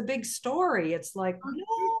Leo, it's the big story. It's like,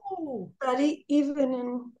 no. But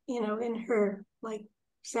even in her like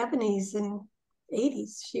 70s and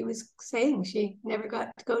 80s, she was saying she never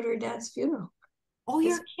got to go to her dad's funeral. Oh,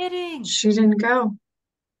 you're kidding. She didn't go.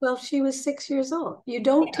 Well, she was 6 years old. You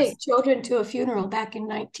don't take children to a funeral back in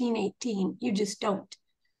 1918. You just don't.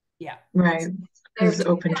 Yeah. Right. Because it's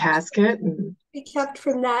open casket. And be kept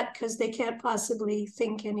from that because they can't possibly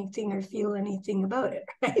think anything or feel anything about it.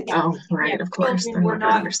 Right? Oh, right. Of course. We're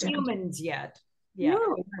not humans yet. Yeah.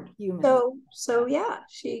 No. Humans. So yeah,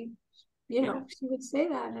 she would say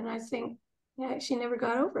that. And I think, she never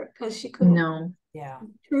got over it because she couldn't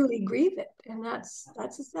truly grieve it. And that's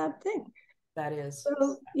a sad thing. That is.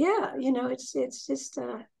 So yeah, it's just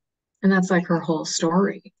and that's like her whole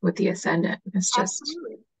story with the ascendant. It's just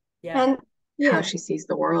and how she sees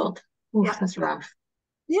the world. Ooh, that's rough.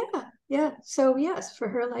 Yeah. So yes, for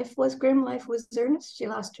her, life was grim, life was earnest. She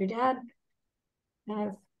lost her dad,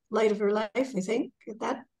 light of her life, I think, at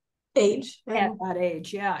that age. At that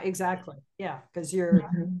age, yeah, exactly. Yeah, because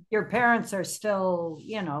your parents are still,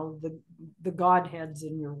 the godheads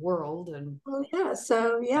in your world. And well, yeah,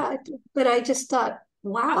 so yeah, but I just thought,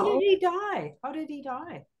 wow. How did he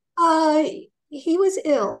die? He was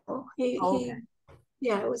ill.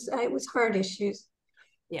 Yeah, it was heart issues.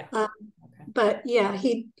 Yeah. But yeah,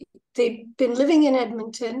 they'd been living in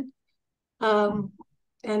Edmonton, and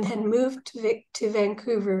had moved to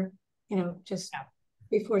Vancouver, just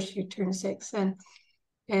before she turned 6,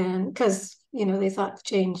 and because they thought the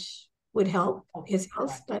change would help his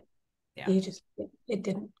health, but it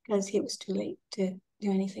didn't, because he was too late to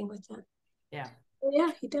do anything with that. Yeah. So,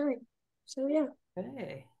 yeah, he died. So yeah.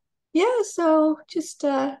 Hey. Yeah, so just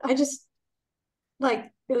I just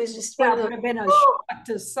like it was just one of the, would have been a shock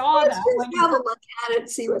to saw that. When you have a look at it,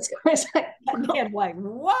 see what's going on. And like,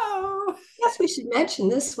 whoa. Yes, we should mention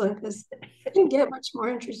this one because it didn't get much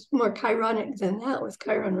more chironic than that, with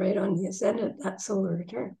Chiron right on the ascendant, that solar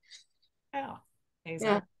return. Yeah,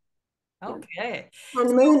 exactly. Yeah. Okay. And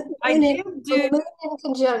the moon, the moon in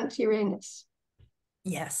conjunct Uranus.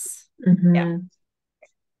 Yes. Mm-hmm.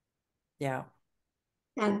 Yeah.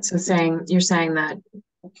 And so you're saying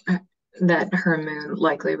that her moon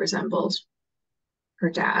likely resembles her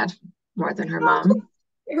dad more than her mom.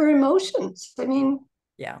 Her emotions. I mean,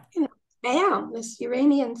 bam, this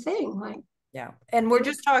Uranian thing, like. Yeah, and we're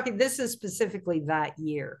just talking. This is specifically that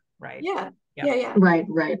year, right? Yeah. Right.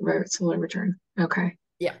 Solar return. Okay.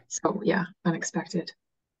 Yeah. So unexpected.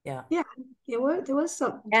 Yeah. There was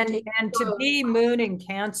something. And to be moon in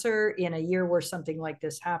Cancer in a year where something like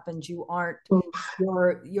this happens, you aren't.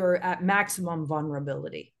 You're at maximum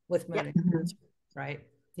vulnerability with moon in Cancer, right?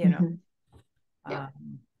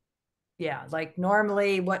 Like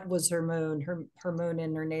normally, what was her moon? Her moon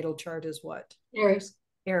in her natal chart is what?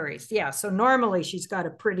 Aries. Yeah. So normally she's got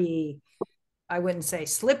a pretty, I wouldn't say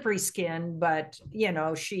slippery skin, but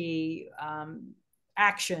she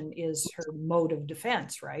action is her mode of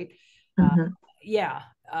defense, right?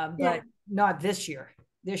 But not this year.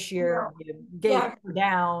 This year you gave her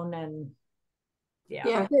down, and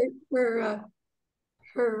Yeah,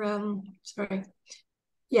 sorry.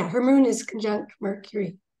 Yeah, her moon is conjunct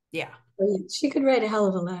Mercury. Yeah. She could write a hell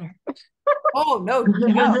of a letter. Oh, no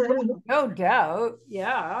doubt. No doubt.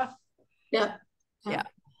 Yeah. Yeah. Yeah.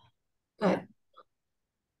 But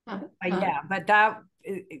yeah, but that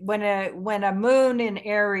when a moon in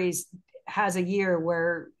Aries has a year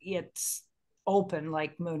where it's open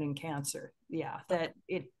like moon in Cancer, yeah, that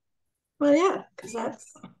it. Well, yeah, because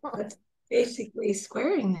that's basically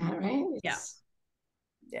squaring that, right? Yeah.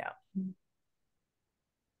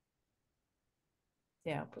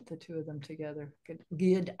 Yeah, put the two of them together.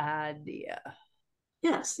 Good idea.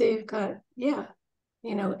 Yeah, so you've got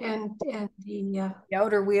and the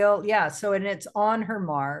outer wheel, yeah. So and it's on her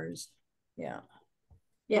Mars, yeah.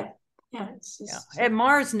 It's just and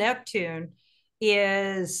Mars Neptune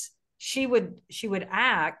is she would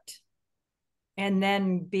act and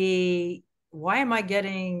then be, why am I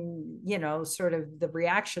getting sort of the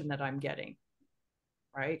reaction that I'm getting,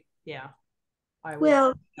 right? Yeah. I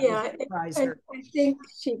think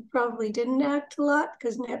she probably didn't act a lot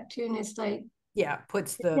because Neptune is like,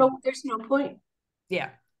 puts there's no point. Yeah.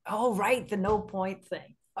 Oh, right, the no point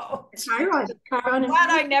thing. Oh, Chiron. I'm glad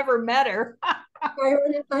I never met her.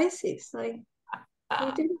 Chiron and Pisces, like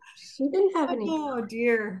she didn't have any. Oh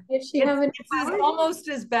dear. Did she have any? It's almost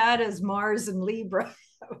as bad as Mars and Libra.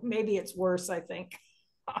 Maybe it's worse, I think.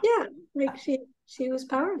 Yeah, like she was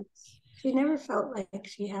powerless. She never felt like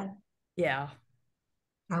she had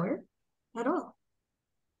power at all.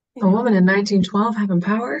 A woman in 1912 having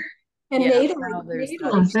power? And natally,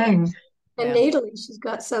 she's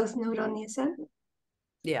got South Node on the ascendant.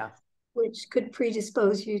 Yeah. Which could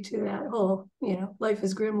predispose you to that whole, life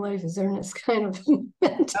is grim, life is earnest kind of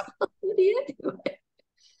mentality anyway.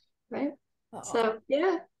 Right? So,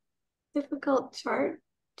 difficult chart,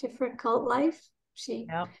 difficult life.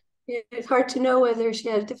 It's hard to know whether she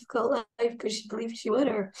had a difficult life because she believed she would,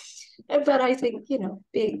 but I think,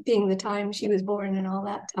 being the time she was born and all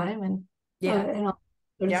that time and all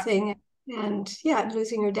sort of thing. And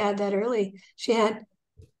losing her dad that early. She had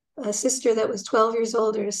a sister that was 12 years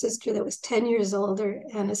older, a sister that was 10 years older,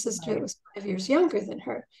 and a sister that was 5 years younger than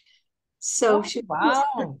her. So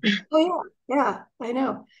wow. I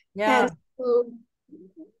know. Yeah. And so,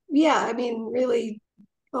 I mean, really,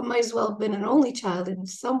 I might as well have been an only child in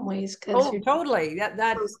some ways. Totally.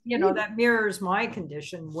 That mirrors my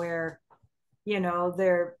condition where,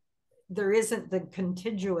 there isn't the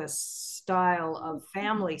contiguous style of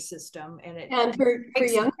family system, and her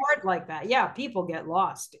younger like that. Yeah, people get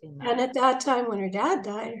lost in that. And at that time, when her dad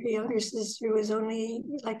died, her younger sister was only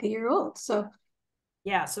like a year old. So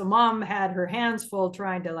so mom had her hands full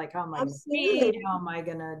trying to how am I going to feed? How am I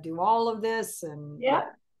going to do all of this? And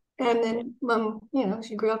and then mom,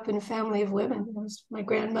 she grew up in a family of women. It was my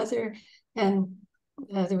grandmother, and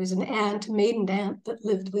there was an aunt, a maiden aunt, that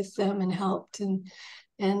lived with them and helped, and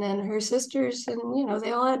then her sisters, and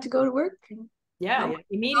they all had to go to work. And,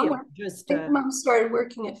 immediately. Mom started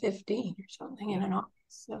working at 15 or something in an office.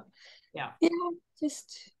 So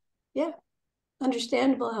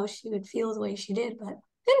understandable how she would feel the way she did, but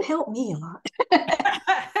didn't help me a lot.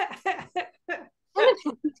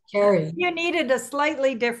 Carry. You needed a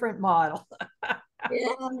slightly different model.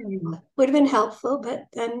 Would have been helpful, but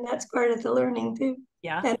then that's part of the learning too.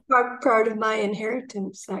 And part of my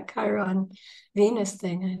inheritance, that Chiron Venus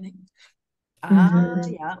thing, I think.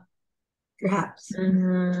 Perhaps.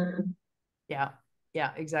 Yeah,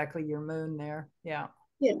 exactly. Your moon there. Yeah.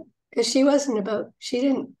 Because she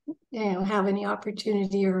didn't have any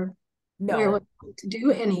opportunity or to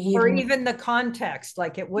do any healing. Or even the context,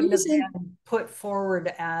 it wouldn't have been put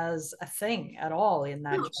forward as a thing at all in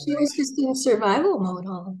that. She was just in survival mode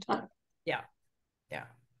all the time. Yeah.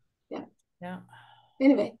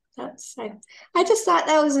 Anyway, I just thought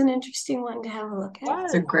that was an interesting one to have a look at.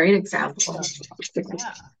 It's a great example.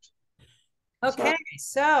 Okay,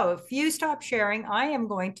 so if you stop sharing, I am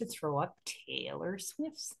going to throw up Taylor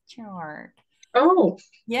Swift's chart. Oh.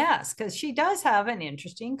 Yes, because she does have an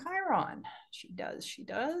interesting Chiron. She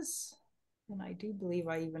does. And I do believe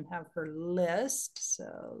I even have her list.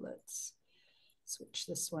 So let's switch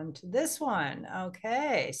this one to this one.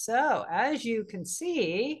 Okay, so as you can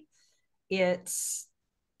see, it's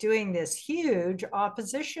doing this huge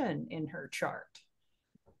opposition in her chart.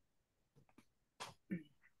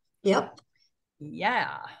 Yep.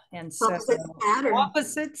 Yeah. And so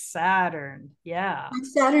opposite Saturn. Yeah. And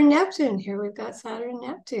Saturn Neptune. Here we've got Saturn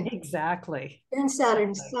Neptune. Exactly. And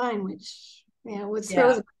Saturn's sign, which would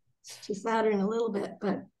throw to Saturn a little bit,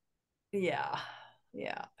 but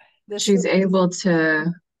she's able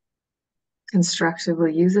to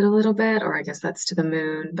constructively use it a little bit, or I guess that's to the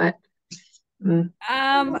moon, but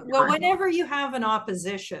Well, whenever you have an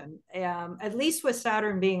opposition, at least with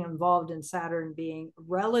Saturn being involved and Saturn being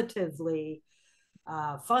relatively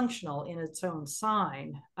functional in its own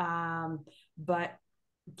sign, but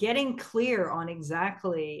getting clear on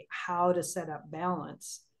exactly how to set up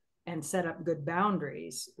balance and set up good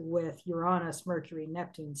boundaries with Uranus, Mercury,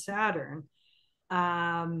 Neptune, Saturn.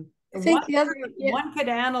 I think one could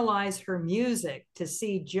analyze her music to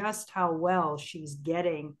see just how well she's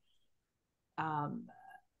getting.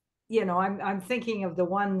 You know, I'm thinking of the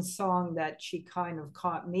one song that she kind of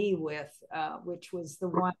caught me with, which was the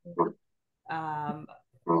one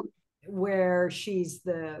where she's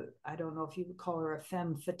I don't know if you would call her a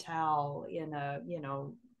femme fatale in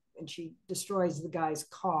and she destroys the guy's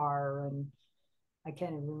car, and I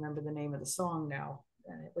can't even remember the name of the song now.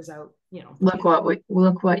 And it was out,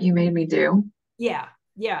 Look what you made me do. Yeah.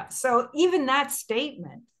 So even that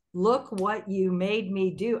statement, look what you made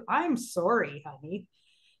me do. I'm sorry, honey.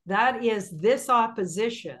 That is this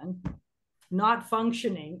opposition not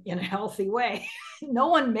functioning in a healthy way. No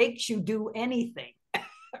one makes you do anything,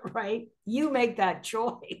 right? You make that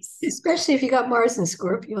choice. Especially if you got Mars and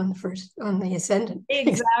Scorpio on the ascendant.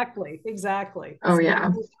 Exactly. Oh,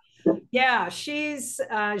 yeah. Yeah, she's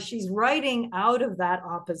writing out of that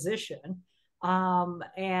opposition,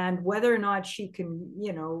 and whether or not she can,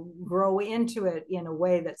 grow into it in a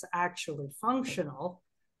way that's actually functional.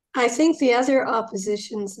 I think the other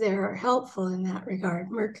oppositions there are helpful in that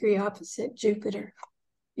regard. Mercury opposite Jupiter.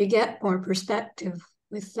 You get more perspective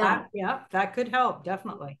with that. Yeah, that could help,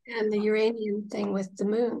 definitely. And the Uranian thing with the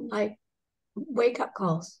moon, like wake-up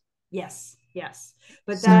calls. Yes.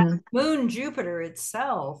 But that moon Jupiter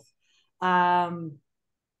itself has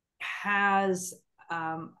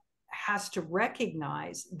to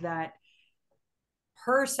recognize that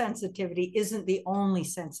her sensitivity isn't the only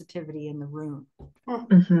sensitivity in the room.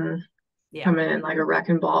 Yeah. Coming in like a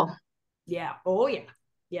wrecking ball. Yeah. Oh,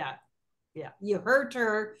 yeah. You hurt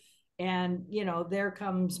her, and there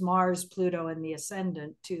comes Mars, Pluto, and the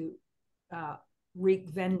ascendant to wreak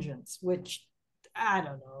vengeance, which I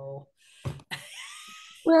don't know.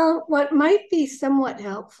 Well, what might be somewhat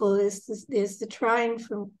helpful is the trine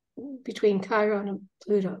between Chiron and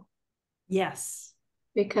Pluto. Yes.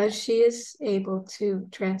 Because she is able to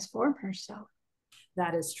transform herself.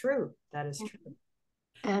 That is true.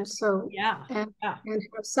 And so, and have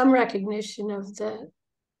some recognition of the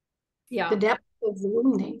depth of the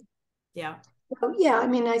wounding. Yeah. So, yeah, I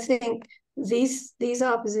mean, I think these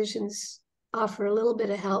oppositions offer a little bit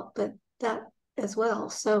of help, but that as well.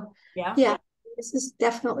 So, yeah, this is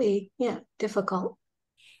definitely, difficult.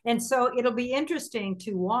 And so it'll be interesting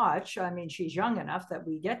to watch. I mean, she's young enough that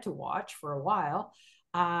we get to watch for a while,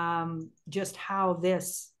 just how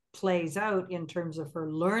this plays out in terms of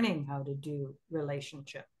her learning how to do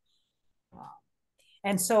relationship.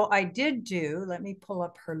 And so I did let me pull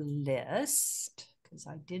up her list, because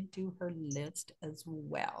I did do her list as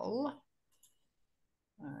well.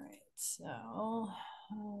 All right, so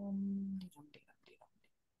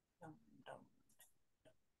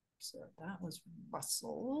so that was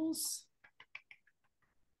Russell's.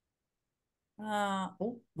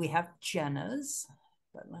 We have Jenna's,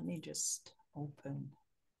 but let me just open.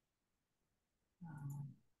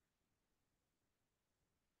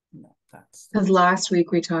 No, that's because last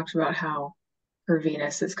week we talked about how her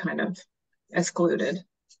Venus is kind of excluded,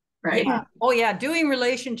 right? Yeah. Oh, yeah. Doing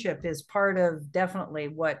relationship is part of definitely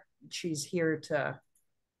what she's here to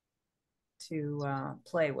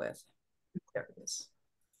play with. There it is.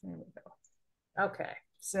 There we go. Okay,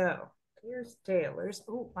 so here's Taylor's.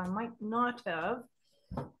 Oh, I might not have.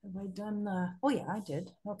 Have I done the? Oh, yeah, I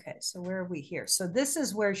did. Okay, so where are we here? So this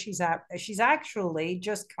is where she's at. She's actually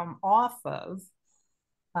just come off of,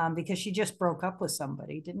 because she just broke up with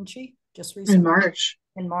somebody, didn't she? Just recently. In March.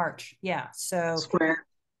 In March, yeah. So square.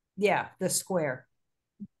 Yeah, the square.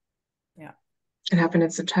 Yeah. It happened in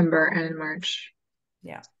September and in March.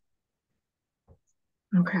 Yeah.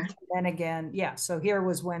 Okay. And then again, yeah. So here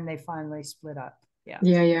was when they finally split up. Yeah.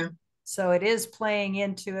 Yeah. So it is playing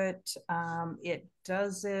into it. It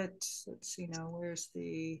does it. Let's see now. Where's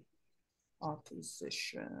the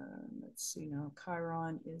opposition? Let's see now.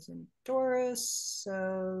 Chiron is in Taurus.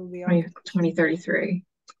 So the 2033.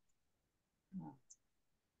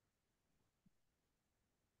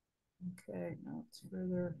 Okay, no, it's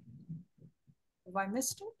further. Have I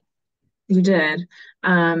missed it? You did.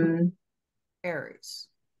 Aries.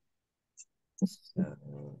 So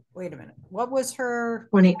wait a minute. What was her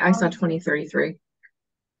 20? I saw 2033.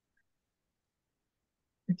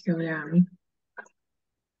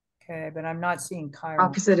 Okay, but I'm not seeing Chiron.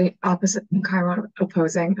 Opposite Chiron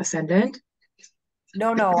opposing ascendant.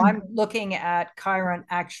 No, I'm looking at Chiron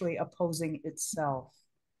actually opposing itself.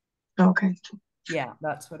 Okay. Yeah,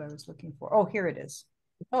 that's what I was looking for. Oh, here it is.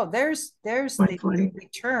 Oh, there's the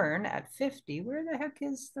return at 50. Where the heck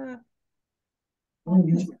is the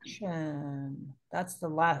opposition? That's the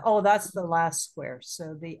last. Oh, that's the last square.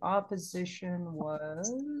 So the opposition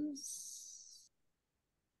was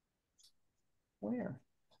where?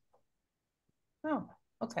 Oh,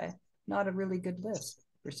 okay. Not a really good list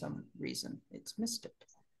for some reason. It's missed it,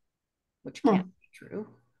 which can't be true.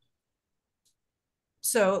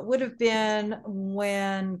 So it would have been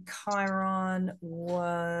when Chiron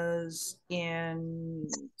was in,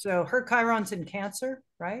 so her Chiron's in Cancer,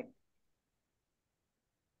 right?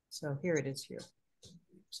 So here it is here.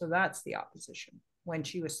 So that's the opposition when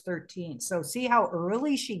she was 13. So see how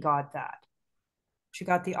early she got that. She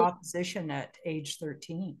got the opposition at age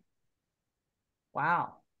 13.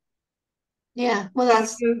 Wow. Yeah, well,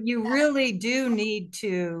 that's you really do need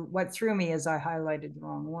to. What threw me is I highlighted the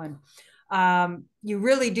wrong one. You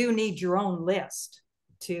really do need your own list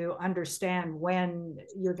to understand when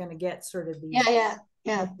you're going to get sort of the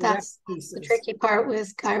yeah. That's the tricky part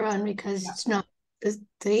with Chiron, because it's not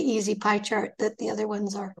the easy pie chart that the other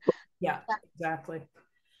ones are. Yeah, exactly.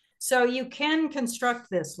 So you can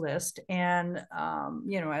construct this list. And,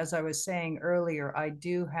 as I was saying earlier, I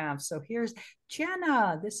do have, so here's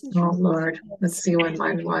Jenna. This is oh Lord. Let's see when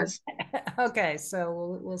mine was. Okay,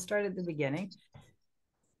 so we'll start at the beginning.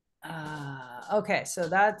 Okay, so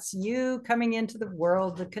that's you coming into the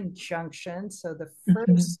world, the conjunction. So the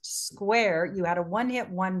first square, you had a one-hit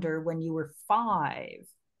wonder when you were 5.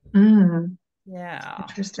 Yeah.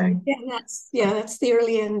 Interesting. Yeah, that's the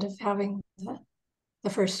early end of having the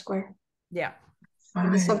first square. Yeah.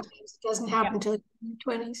 Sometimes it doesn't happen until your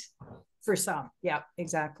 20s. For some, yeah,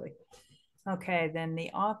 exactly. Okay, then the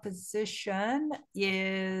opposition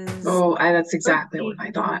is... Oh, that's exactly 13. What I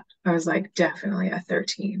thought. I was like, definitely a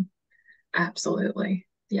 13. Absolutely.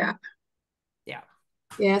 Yeah. Yeah.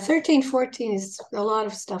 Yeah, 13, 14 is a lot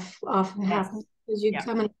of stuff often happens because you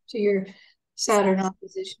come into your Saturn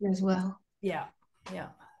opposition as well. Yeah, yeah.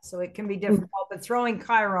 So it can be difficult, but throwing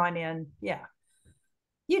Chiron in, yeah.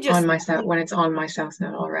 You just... on my south, when it's on my south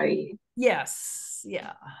node already. Yes,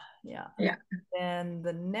 yeah. Yeah. And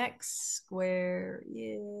the next square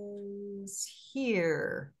is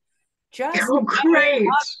here. Just great.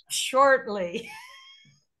 Shortly.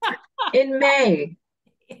 In May.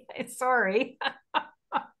 Sorry.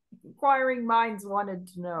 Inquiring minds wanted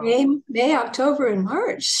to know. May, October, and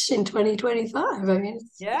March in 2025. I mean,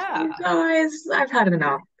 yeah. You guys, I've had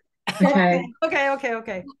enough. Okay.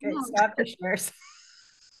 Okay. Stop the shares.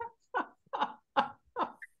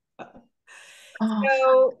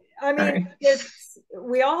 So, I mean,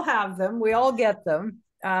 we all have them. We all get them.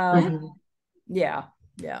 Yeah.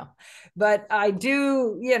 But I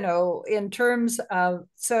do, in terms of,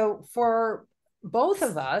 so for both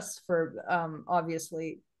of us, for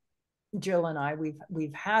obviously Jill and I,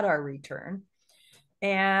 we've had our return.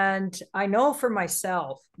 And I know for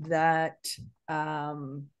myself that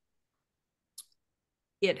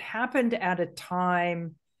it happened at a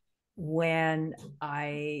time when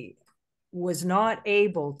I was not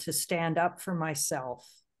able to stand up for myself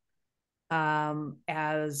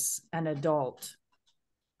as an adult.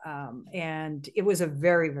 And it was a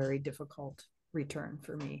very, very difficult return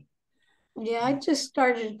for me. Yeah, I just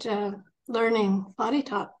started learning body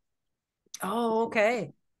talk. Oh,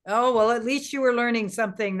 okay. Oh, well, at least you were learning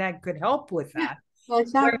something that could help with that. Yeah,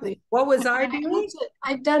 exactly. What was I doing?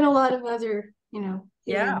 I've done a lot of other,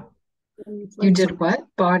 yeah. You did what?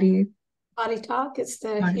 Body talk. It's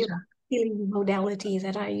the healing modality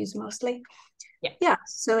that I use mostly. Yeah.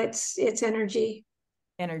 So it's energy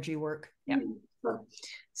work. Yeah.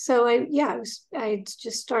 So I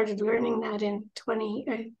just started learning that in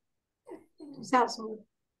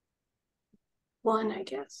 2001, I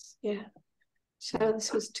guess. Yeah. So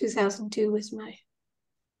this was 2002 was my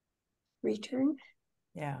return.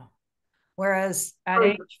 Yeah. Whereas at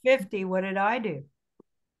age 50, what did I do?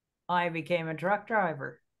 I became a truck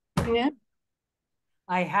driver. Yeah.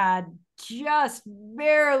 I had just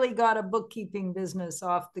barely got a bookkeeping business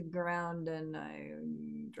off the ground and I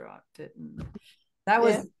dropped it. And that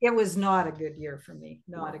was, it was not a good year for me.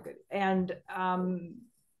 Not a good. And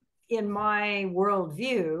in my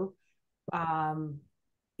worldview,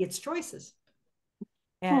 it's choices.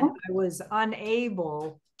 And I was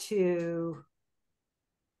unable to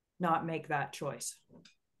not make that choice.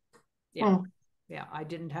 Yeah. Yeah. I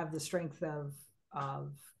didn't have the strength of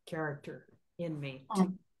character in me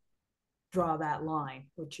to draw that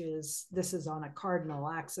line, which is, this is on a cardinal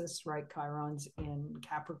axis, right? Chiron's in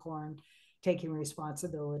Capricorn, taking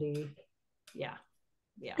responsibility. Yeah.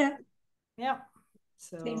 Yeah. Yeah.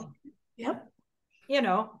 So, yep. You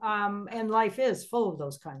know, and life is full of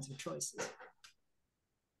those kinds of choices.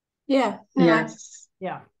 Yeah. No, yes.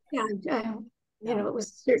 Yeah. Yeah. You know, it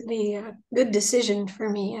was certainly a good decision for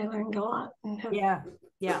me. I learned a lot. Yeah.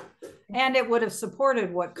 Yeah. And it would have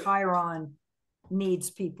supported what Chiron needs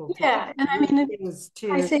people to. Yeah. And I mean, it was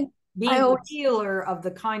to I think be the healer of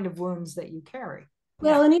the kind of wounds that you carry.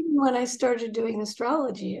 Well, and even when I started doing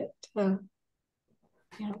astrology at,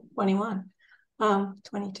 21,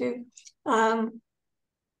 22,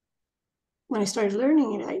 when I started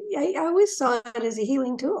learning it, I always saw it as a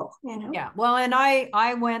healing tool, you know? Yeah. Well, and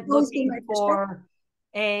I went looking for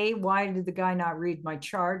why did the guy not read my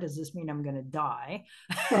chart? Does this mean I'm going to die?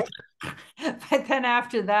 Right. But then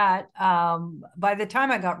after that, by the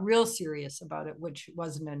time I got real serious about it, which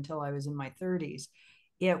wasn't until I was in my 30s,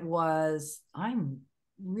 it was, I'm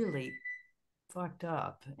really fucked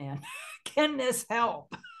up and can this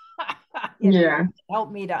help? Yeah.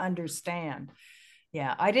 Help me to understand.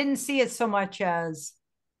 Yeah. I didn't see it so much as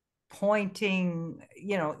pointing,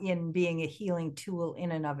 in being a healing tool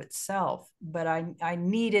in and of itself, but I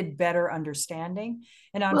needed better understanding.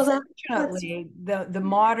 And unfortunately, the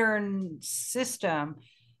modern system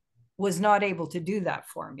was not able to do that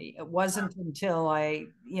for me. It wasn't until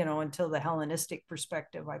until the Hellenistic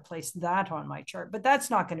perspective, I placed that on my chart. But that's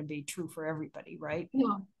not going to be true for everybody, right?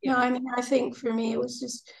 No, I mean, I think for me, it was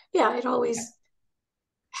just, it always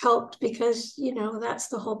helped because, that's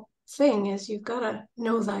the whole thing is you've got to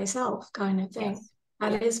know thyself kind of thing. Yes.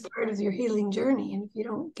 That is part of your healing journey. And if you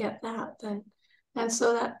don't get that, then, and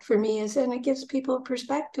so that for me is, and it gives people a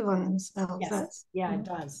perspective on themselves. Yes. It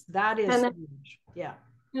does. That is huge. Yeah.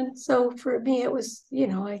 And so for me, it was,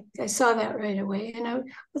 I saw that right away. And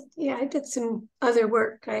I did some other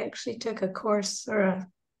work. I actually took a course I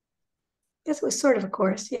guess it was sort of a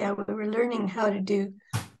course. Yeah. We were learning how to do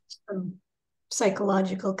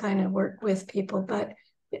psychological kind of work with people, but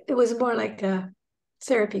it was more like a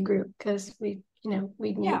therapy group because we'd learn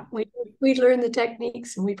the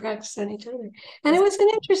techniques and we practice on each other. And it was an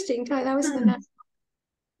interesting time. That was in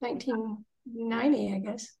 1990, I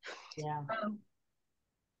guess. Yeah.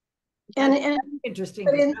 And interesting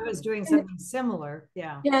because I was doing something similar.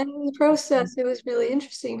 Yeah. Yeah, in the process, it was really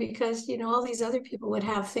interesting because, all these other people would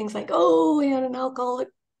have things like, oh, we had an alcoholic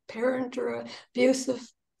parent or an abusive,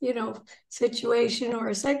 situation or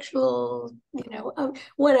a sexual,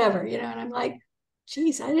 whatever, and I'm like,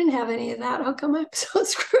 geez, I didn't have any of that. How come I'm so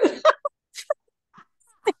screwed up?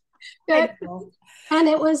 And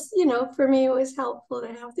it was, for me, it was helpful to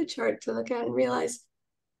have the chart to look at and realize,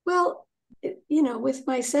 well, with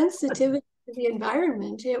my sensitivity to the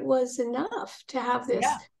environment, it was enough to have this,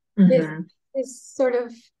 this sort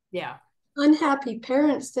of unhappy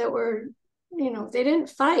parents that were, they didn't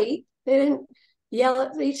fight, they didn't yell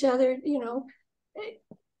at each other, but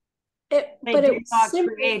it was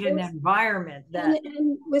create an environment that.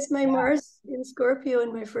 And with my Mars in Scorpio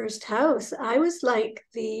in my first house, I was like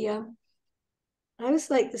the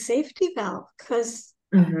safety valve because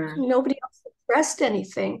nobody else expressed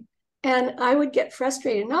anything. And I would get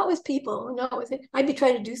frustrated, not with people, not with it. I'd be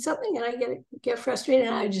trying to do something and I get frustrated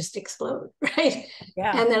and I would just explode, right?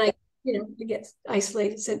 Yeah. And then I get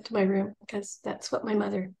isolated, sent to my room because that's what my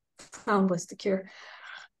mother found was the cure.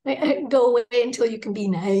 I go away until you can be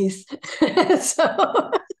nice.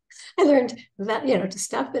 So I learned that, to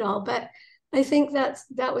stuff it all. But I think that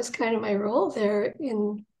was kind of my role there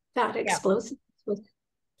in that explosive with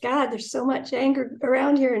God, there's so much anger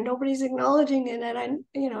around here and nobody's acknowledging it. And I'm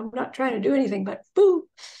not trying to do anything, but boom.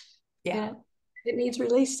 Yeah. It needs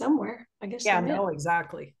release somewhere, I guess. Yeah, no,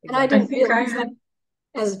 exactly. And I didn't realize that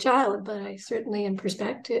as a child, but I certainly in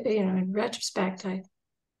perspective, in retrospect, I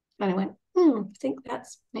kind of went, I think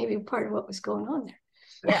that's maybe part of what was going on there.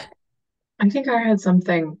 Yeah. I think I had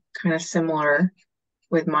something kind of similar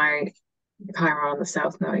with my Chiron on the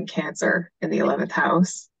South Node in Cancer in the 11th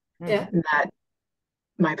house. Yeah. That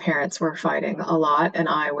my parents were fighting a lot and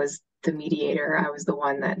I was the mediator. I was the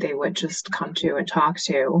one that they would just come to and talk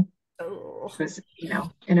to. It was,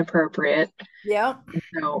 inappropriate. Yeah.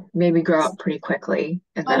 So made me grow up pretty quickly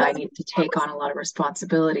and that I need to take on a lot of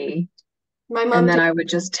responsibility. And then I would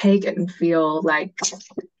just take it and feel like,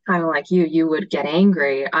 kind of like you would get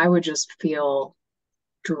angry. I would just feel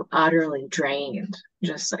utterly drained,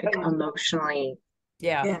 just like emotionally.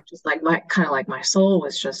 Yeah. Just like my soul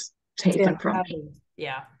was just taken from me.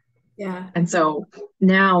 Yeah. Yeah. And so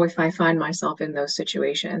now if I find myself in those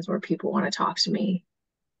situations where people want to talk to me,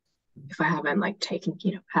 if I haven't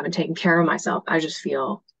haven't taken care of myself, I just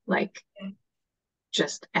feel like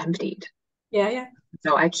just emptied. Yeah. Yeah.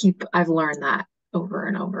 So I've learned that over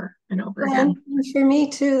and over and over again. And for me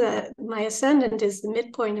too, that my ascendant is the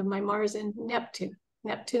midpoint of my Mars and Neptune.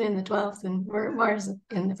 Neptune in the 12th and Mars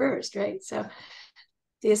in the first, right? So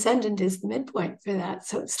the ascendant is the midpoint for that.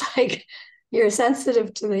 So it's like you're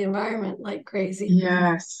sensitive to the environment like crazy.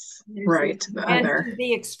 Yes, right. And to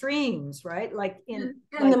the extremes, right? Like and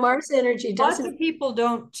like, the Mars energy doesn't. Lots of people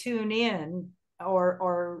don't tune in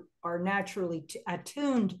or are naturally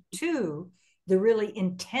attuned to the really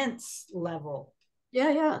intense level.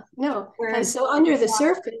 Yeah, no. Whereas, and so under the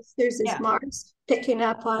surface, there's this Mars picking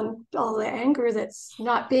up on all the anger that's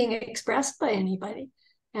not being expressed by anybody.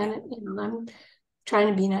 And, I'm trying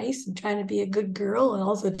to be nice and trying to be a good girl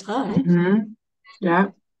all the time. Mm-hmm.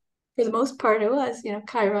 Yeah. For the most part, it was,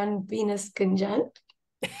 Chiron, Venus conjunct.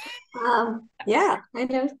 Yeah, I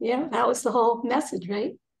know. Yeah, that was the whole message,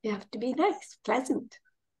 right? You have to be nice, pleasant.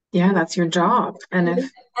 Yeah, that's your job. And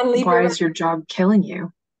why is your job killing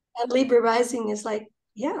you? And Libra rising is like,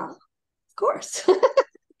 yeah, of course.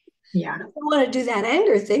 Yeah. I don't want to do that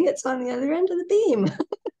anger thing. It's on the other end of the beam.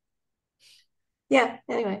 Yeah,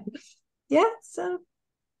 anyway. Yeah, so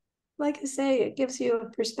like I say, it gives you a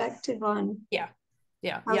perspective on. Yeah.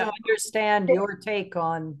 Understand your take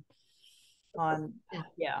on.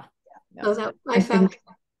 Yeah. So that I found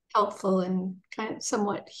helpful and kind of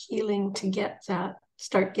somewhat healing to get that,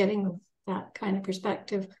 start getting that kind of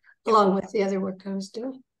perspective along with the other work I was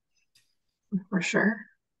doing. For sure.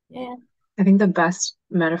 Yeah. I think the best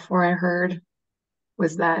metaphor I heard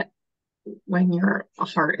was that when your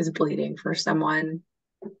heart is bleeding for someone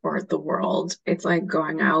or the world, it's like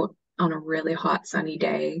going out on a really hot sunny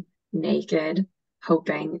day naked,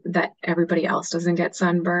 hoping that everybody else doesn't get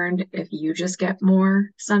sunburned if you just get more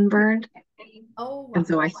sunburned. Oh, wow. And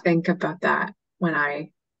so I think about that when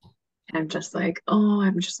I am just like, oh,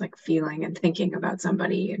 I'm just like feeling and thinking about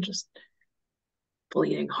somebody and just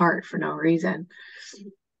bleeding heart for no reason.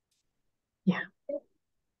 Yeah.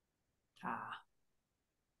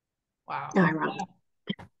 Wow. Chiron.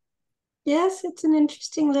 Yes, it's an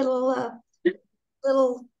interesting little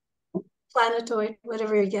planetoid,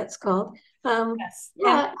 whatever it gets called. Yes.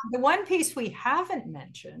 Yeah. And the one piece we haven't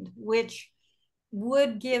mentioned, which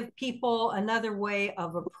would give people another way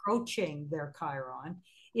of approaching their Chiron,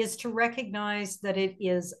 is to recognize that it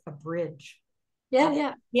is a bridge.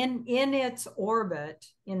 Yeah. In its orbit,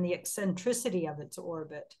 in the eccentricity of its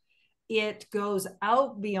orbit, it goes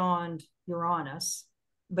out beyond Uranus,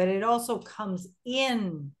 but it also comes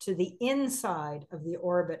in to the inside of the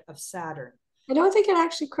orbit of Saturn. I don't think it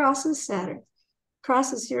actually crosses Saturn.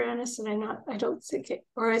 Crosses Uranus, and I don't think it,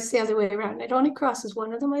 or it's the other way around. It only crosses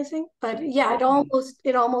one of them, I think. But yeah, it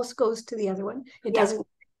almost goes to the other one. It doesn't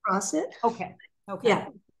cross it. Okay. Yeah.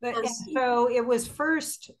 But, so it was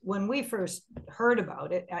first, when we first heard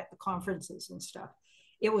about it at the conferences and stuff,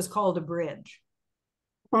 it was called a bridge.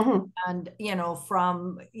 Mm-hmm. And,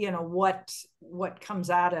 from, what comes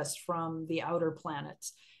at us from the outer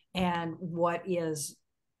planets and what is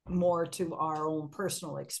more to our own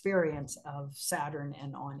personal experience of Saturn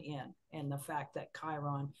and on in, and the fact that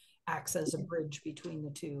Chiron acts as a bridge between the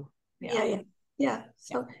two. Yeah.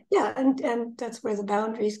 So and that's where the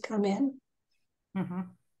boundaries come in. Mm-hmm.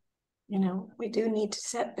 We do need to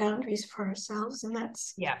set boundaries for ourselves, and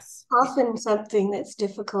that's often something that's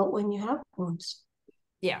difficult when you have wounds.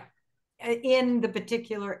 Yeah. In the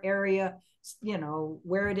particular area,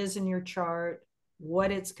 where it is in your chart,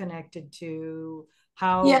 what it's connected to,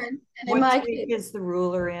 how, what is the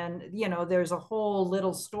ruler in, there's a whole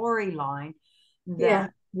little storyline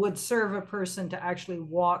that would serve a person to actually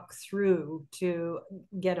walk through to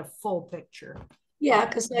get a full picture. Yeah,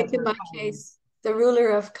 because like in my case, the ruler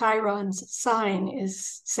of Chiron's sign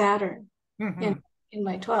is Saturn in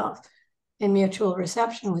my 12th, in mutual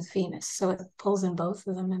reception with Venus. So it pulls in both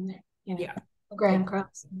of them in there, Grand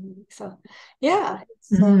Cross. So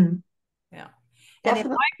And in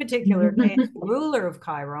my particular case, the ruler of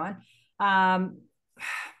Chiron,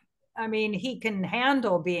 he can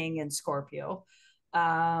handle being in Scorpio,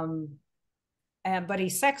 but he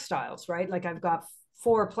sextiles, right? Like I've got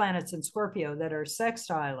 4 planets in Scorpio that are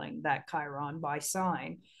sextiling that Chiron by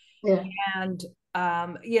sign. Yeah. And,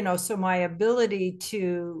 so my ability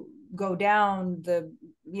to go down the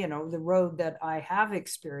road that I have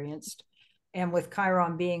experienced, and with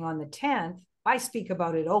Chiron being on the 10th, I speak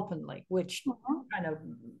about it openly, which kind of,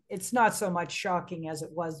 it's not so much shocking as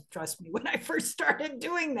it was, trust me, when I first started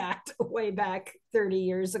doing that way back 30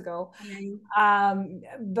 years ago.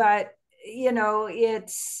 But,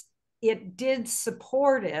 it did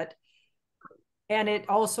support it. And it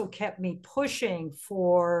also kept me pushing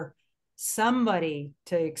for somebody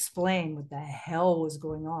to explain what the hell was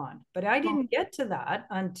going on. But I didn't get to that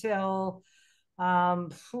until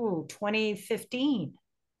 2015.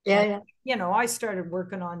 Yeah. You know, I started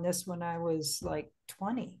working on this when I was like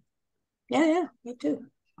 20. Yeah, me too.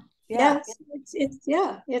 Yeah,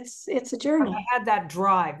 it's a journey. But I had that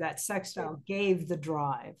drive. That sextile gave the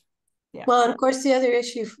drive. Yeah. Well, and of course, the other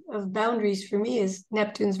issue of boundaries for me is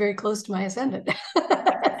Neptune's very close to my ascendant.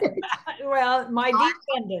 Well, my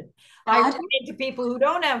descendant. I run into people who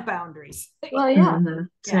don't have boundaries. Well, yeah.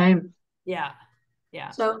 Same. Yeah.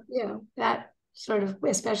 So, you know, that sort of,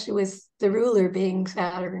 especially with the ruler being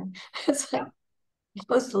Saturn, it's like, you're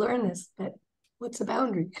supposed to learn this, but what's a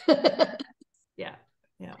boundary? Yeah.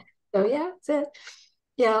 So, yeah, that's it.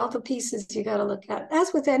 Yeah, all the pieces you got to look at.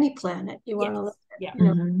 As with any planet, you want to look at, you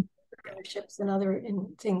know, partnerships and other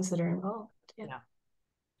things that are involved. Yeah.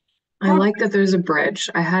 I like that there's a bridge.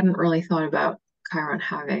 I hadn't really thought about Chiron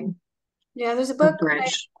having. Yeah, there's a book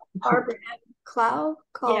bridge. Barbara Cloud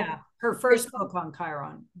called her first book on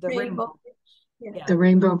Chiron, The Rainbow. The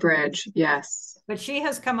Rainbow Bridge, yes. But she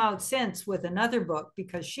has come out since with another book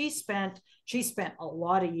because she spent a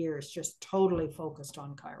lot of years just totally focused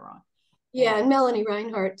on Chiron. Yeah, and Melanie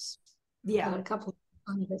Reinhardt's got a couple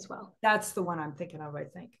on it as well. That's the one I'm thinking of, I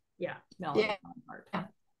think. Yeah, Melanie Reinhardt.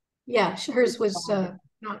 Yeah, hers was not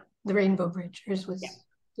the Rainbow Bridge. Hers was.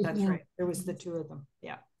 That's right. There was the two of them.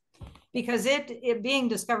 Yeah. Because it being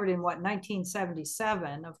discovered in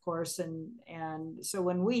 1977, of course, and so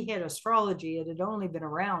when we hit astrology, it had only been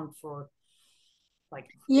around for like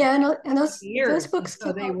and those years. Books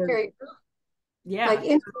so they were very like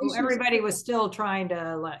so everybody was still trying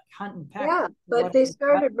to like hunt and peck. Yeah, but they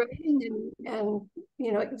started writing and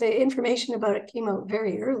you know the information about it came out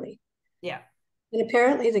very early. Yeah, and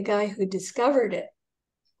apparently the guy who discovered it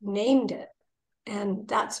named it. And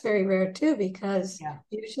that's very rare too, because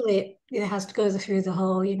usually it has to go through the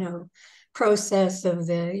whole, you know, process of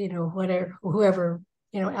the, you know, whoever,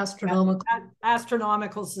 you know,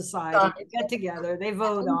 astronomical society get together, they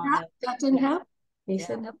vote on it. That didn't happen. He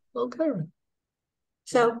said no, full Chiron.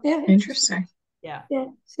 So interesting. Yeah.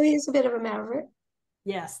 So he's a bit of a maverick.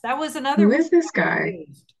 Yes, that was another. Who is this guy?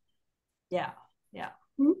 Yeah.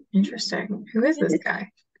 Interesting. Who is this guy?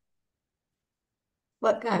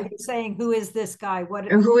 What guy? You're saying who is this guy?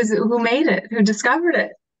 Who made it? Who discovered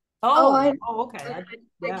it? Okay. I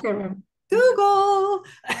can't remember. Google.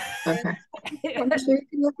 Okay. I'm sure you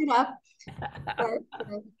can look it up.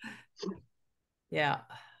 Yeah.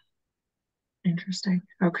 Interesting.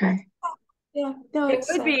 Okay. Yeah. No, it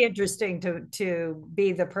would be interesting to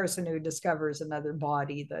be the person who discovers another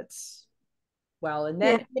body that's and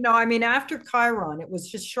then you know, I mean, after Chiron, it was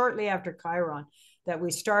just shortly after Chiron that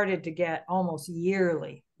we started to get almost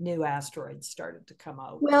yearly new asteroids started to come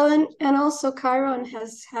out. Well, and also Chiron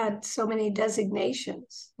has had so many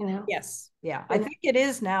designations, you know. Yes, yeah. I think it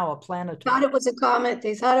is now a planetoid. Thought it was a comet.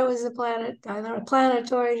 They thought it was a planet. I know, a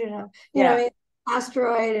planetoid, you know,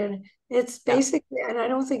 asteroid, and it's basically. And I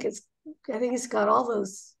don't think it's. I think it's got all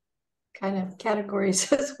those kind of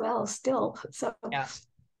categories as well. Still, so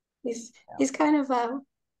he's kind of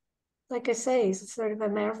like I say, he's sort of a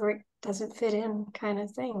maverick, doesn't fit in kind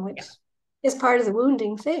of thing, which is part of the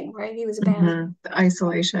wounding thing, right? He was abandoned. The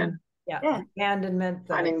isolation. Yeah. Abandonment.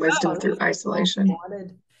 Finding wisdom through isolation.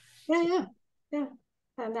 Yeah.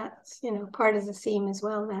 And that's, you know, part of the theme as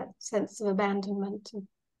well, that sense of abandonment.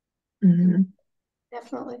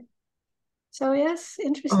 Definitely. So yes,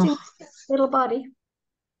 interesting little body.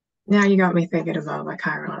 Now you got me thinking about my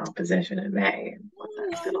Chiron opposition in May and what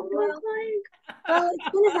that's going to look like. Well, it's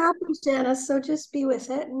going to happen, Janice, so just be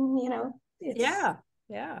with it. And, you know, it's... Yeah.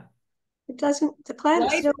 It doesn't... The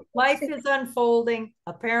planets Life is unfolding,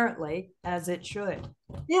 apparently, as it should.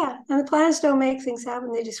 Yeah, and the planets don't make things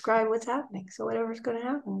happen. They describe what's happening. So whatever's going to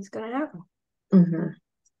happen is going to happen.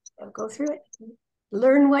 So go through it.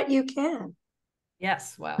 Learn what you can.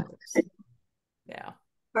 Yes, well, yeah.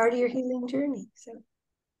 Part of your healing journey, so...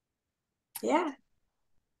 Yeah.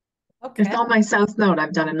 Okay. It's on my south node.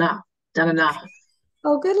 I've done enough.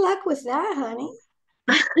 Oh, good luck with that, honey.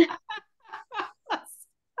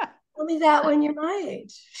 Tell me that when you're my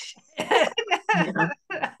age. I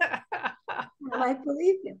might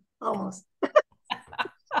believe you, almost.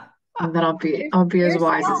 And then I'll be as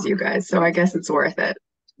wise as you guys. So I guess it's worth it.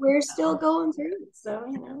 We're still going through it, so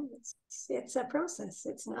you know, it's a process.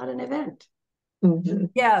 It's not an event.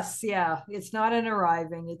 Yes, yeah. It's not an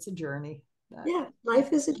arriving. It's a journey. Yeah,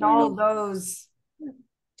 life is a journey. All those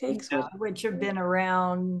takes which have been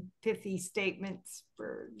around pithy statements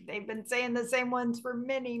they've been saying the same ones for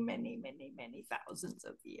many, many, many, many thousands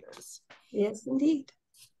of years. Yes, indeed.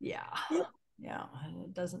 Yeah. And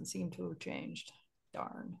it doesn't seem to have changed.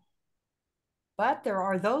 Darn. But there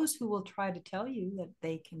are those who will try to tell you that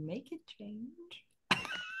they can make it change.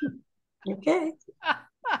 Okay.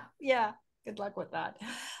 Yeah, good luck with that.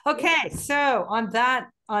 Okay, so on that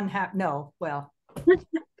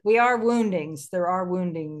we are woundings. There are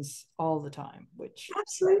woundings all the time, which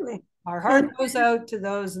absolutely. Our heart goes out to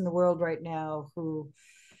those in the world right now who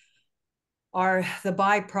are the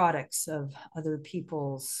byproducts of other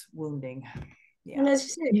people's wounding. Yeah. And as you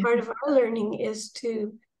say, part of our learning is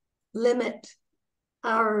to limit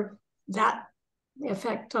that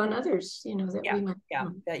effect on others, that we might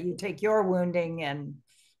that you take your wounding and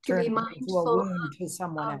turn it into a wound to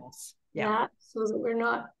someone else. Yeah, so that we're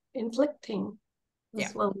not inflicting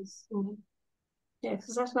as well as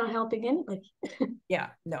because that's not helping anybody.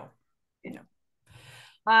 No.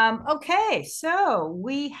 Okay, so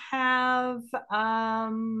we have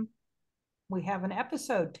an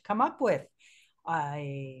episode to come up with.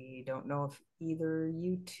 I don't know if either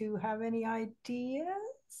you two have any ideas.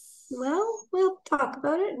 Well, we'll talk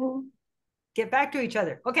about it and get back to each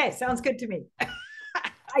other. Okay, sounds good to me. I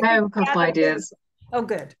have a couple ideas. Oh,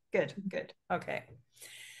 good. Okay.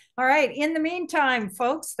 All right. In the meantime,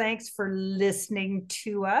 folks, thanks for listening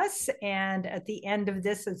to us. And at the end of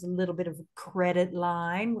this is a little bit of a credit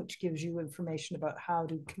line, which gives you information about how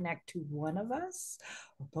to connect to one of us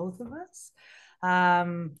or both of us.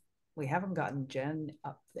 We haven't gotten Jen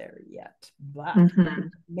up there yet, but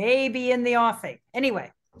maybe in the offing. Anyway,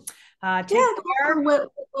 take care.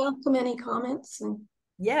 Welcome any comments and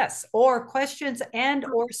yes, or questions and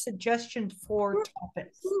or suggestions for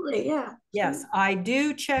topics. Absolutely, yeah. Yes, I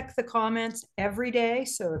do check the comments every day.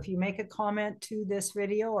 So if you make a comment to this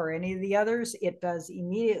video or any of the others, it does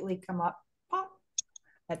immediately come up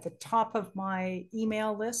at the top of my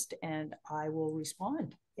email list and I will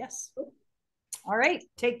respond. Yes. All right.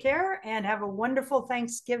 Take care and have a wonderful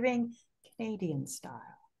Thanksgiving Canadian style.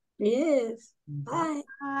 Yes. Bye.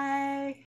 Bye.